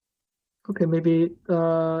 Okay, maybe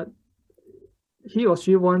he or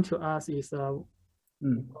she want to ask is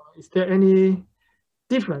there any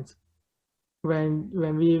difference when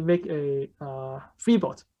we make a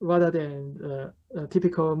freebot rather than a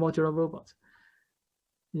typical modular robot?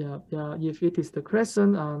 Yeah. If it is the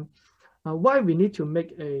question, why we need to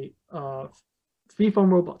make a freeform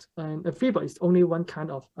robot, and a freebot is only one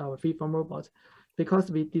kind of freeform robot,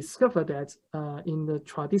 because we discovered that in the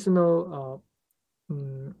traditional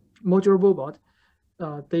modular robot,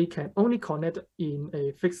 they can only connect in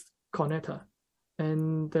a fixed connector,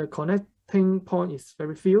 and the connecting point is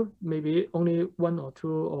very few, maybe only 1 or 2,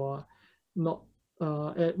 or not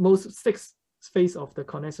at most 6 phase of the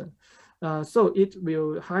connection. So it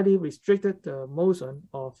will highly restrict the motion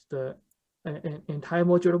of the entire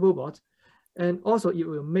modular robot, and also it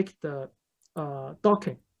will make the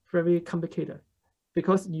docking very complicated,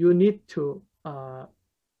 because you need to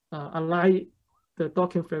align the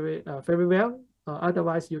docking very well.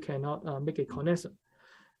 Otherwise, you cannot make a connection.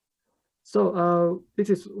 So this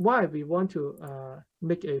is why we want to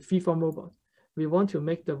make a freeform robot. We want to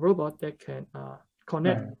make the robot that can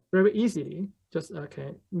connect very easily, just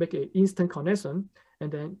can make an instant connection,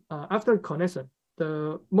 and then after connection,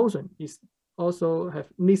 the motion is also have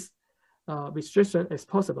least restriction as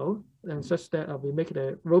possible, and such that we make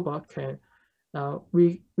the robot can,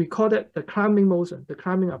 we call that the climbing motion, the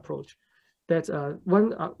climbing approach, that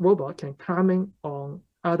one robot can climbing on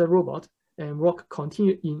other robot and walk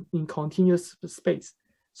in continuous space,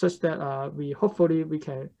 such that we hopefully we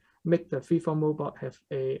can make the freeform robot have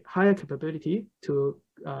a higher capability to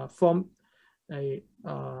form a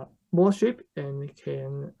more shape and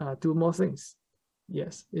can do more things.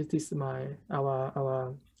 Yes, it is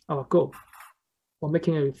our goal for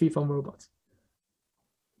making a freeform robot.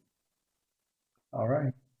 All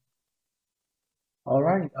right.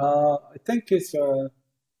 I think it's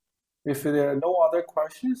if there are no other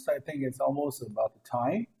questions, I think it's almost about the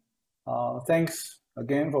time. Thanks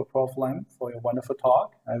again for Prof. Lam for your wonderful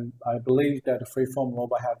talk. I believe that the freeform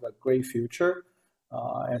robot has a great future.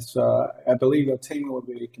 As I believe your team will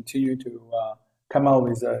be continue to come out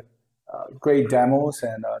with great demos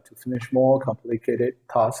and to finish more complicated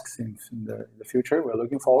tasks in the future. We're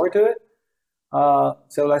looking forward to it.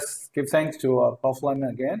 So let's give thanks to Prof. Lam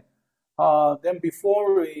again. Then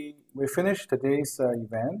before we finish today's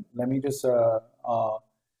event, let me just to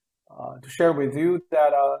share with you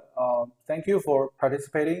that thank you for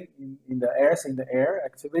participating in the AIRS in the Air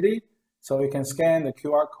activity. So you can scan the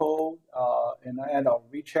QR code and add our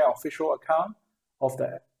WeChat official account of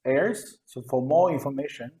the AIRS. So for more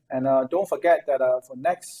information, and don't forget that for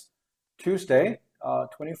next Tuesday,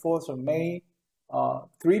 24th of May,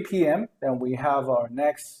 3 p.m., then we have our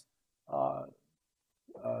next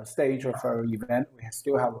stage of our event. We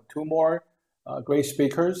still have 2 more great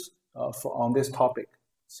speakers on this topic.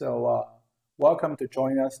 So welcome to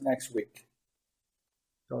join us next week.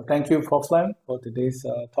 So thank you, Prof. Lam, for today's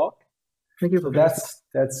talk. Thank you. So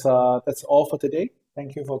that's all for today.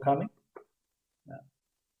 Thank you for coming.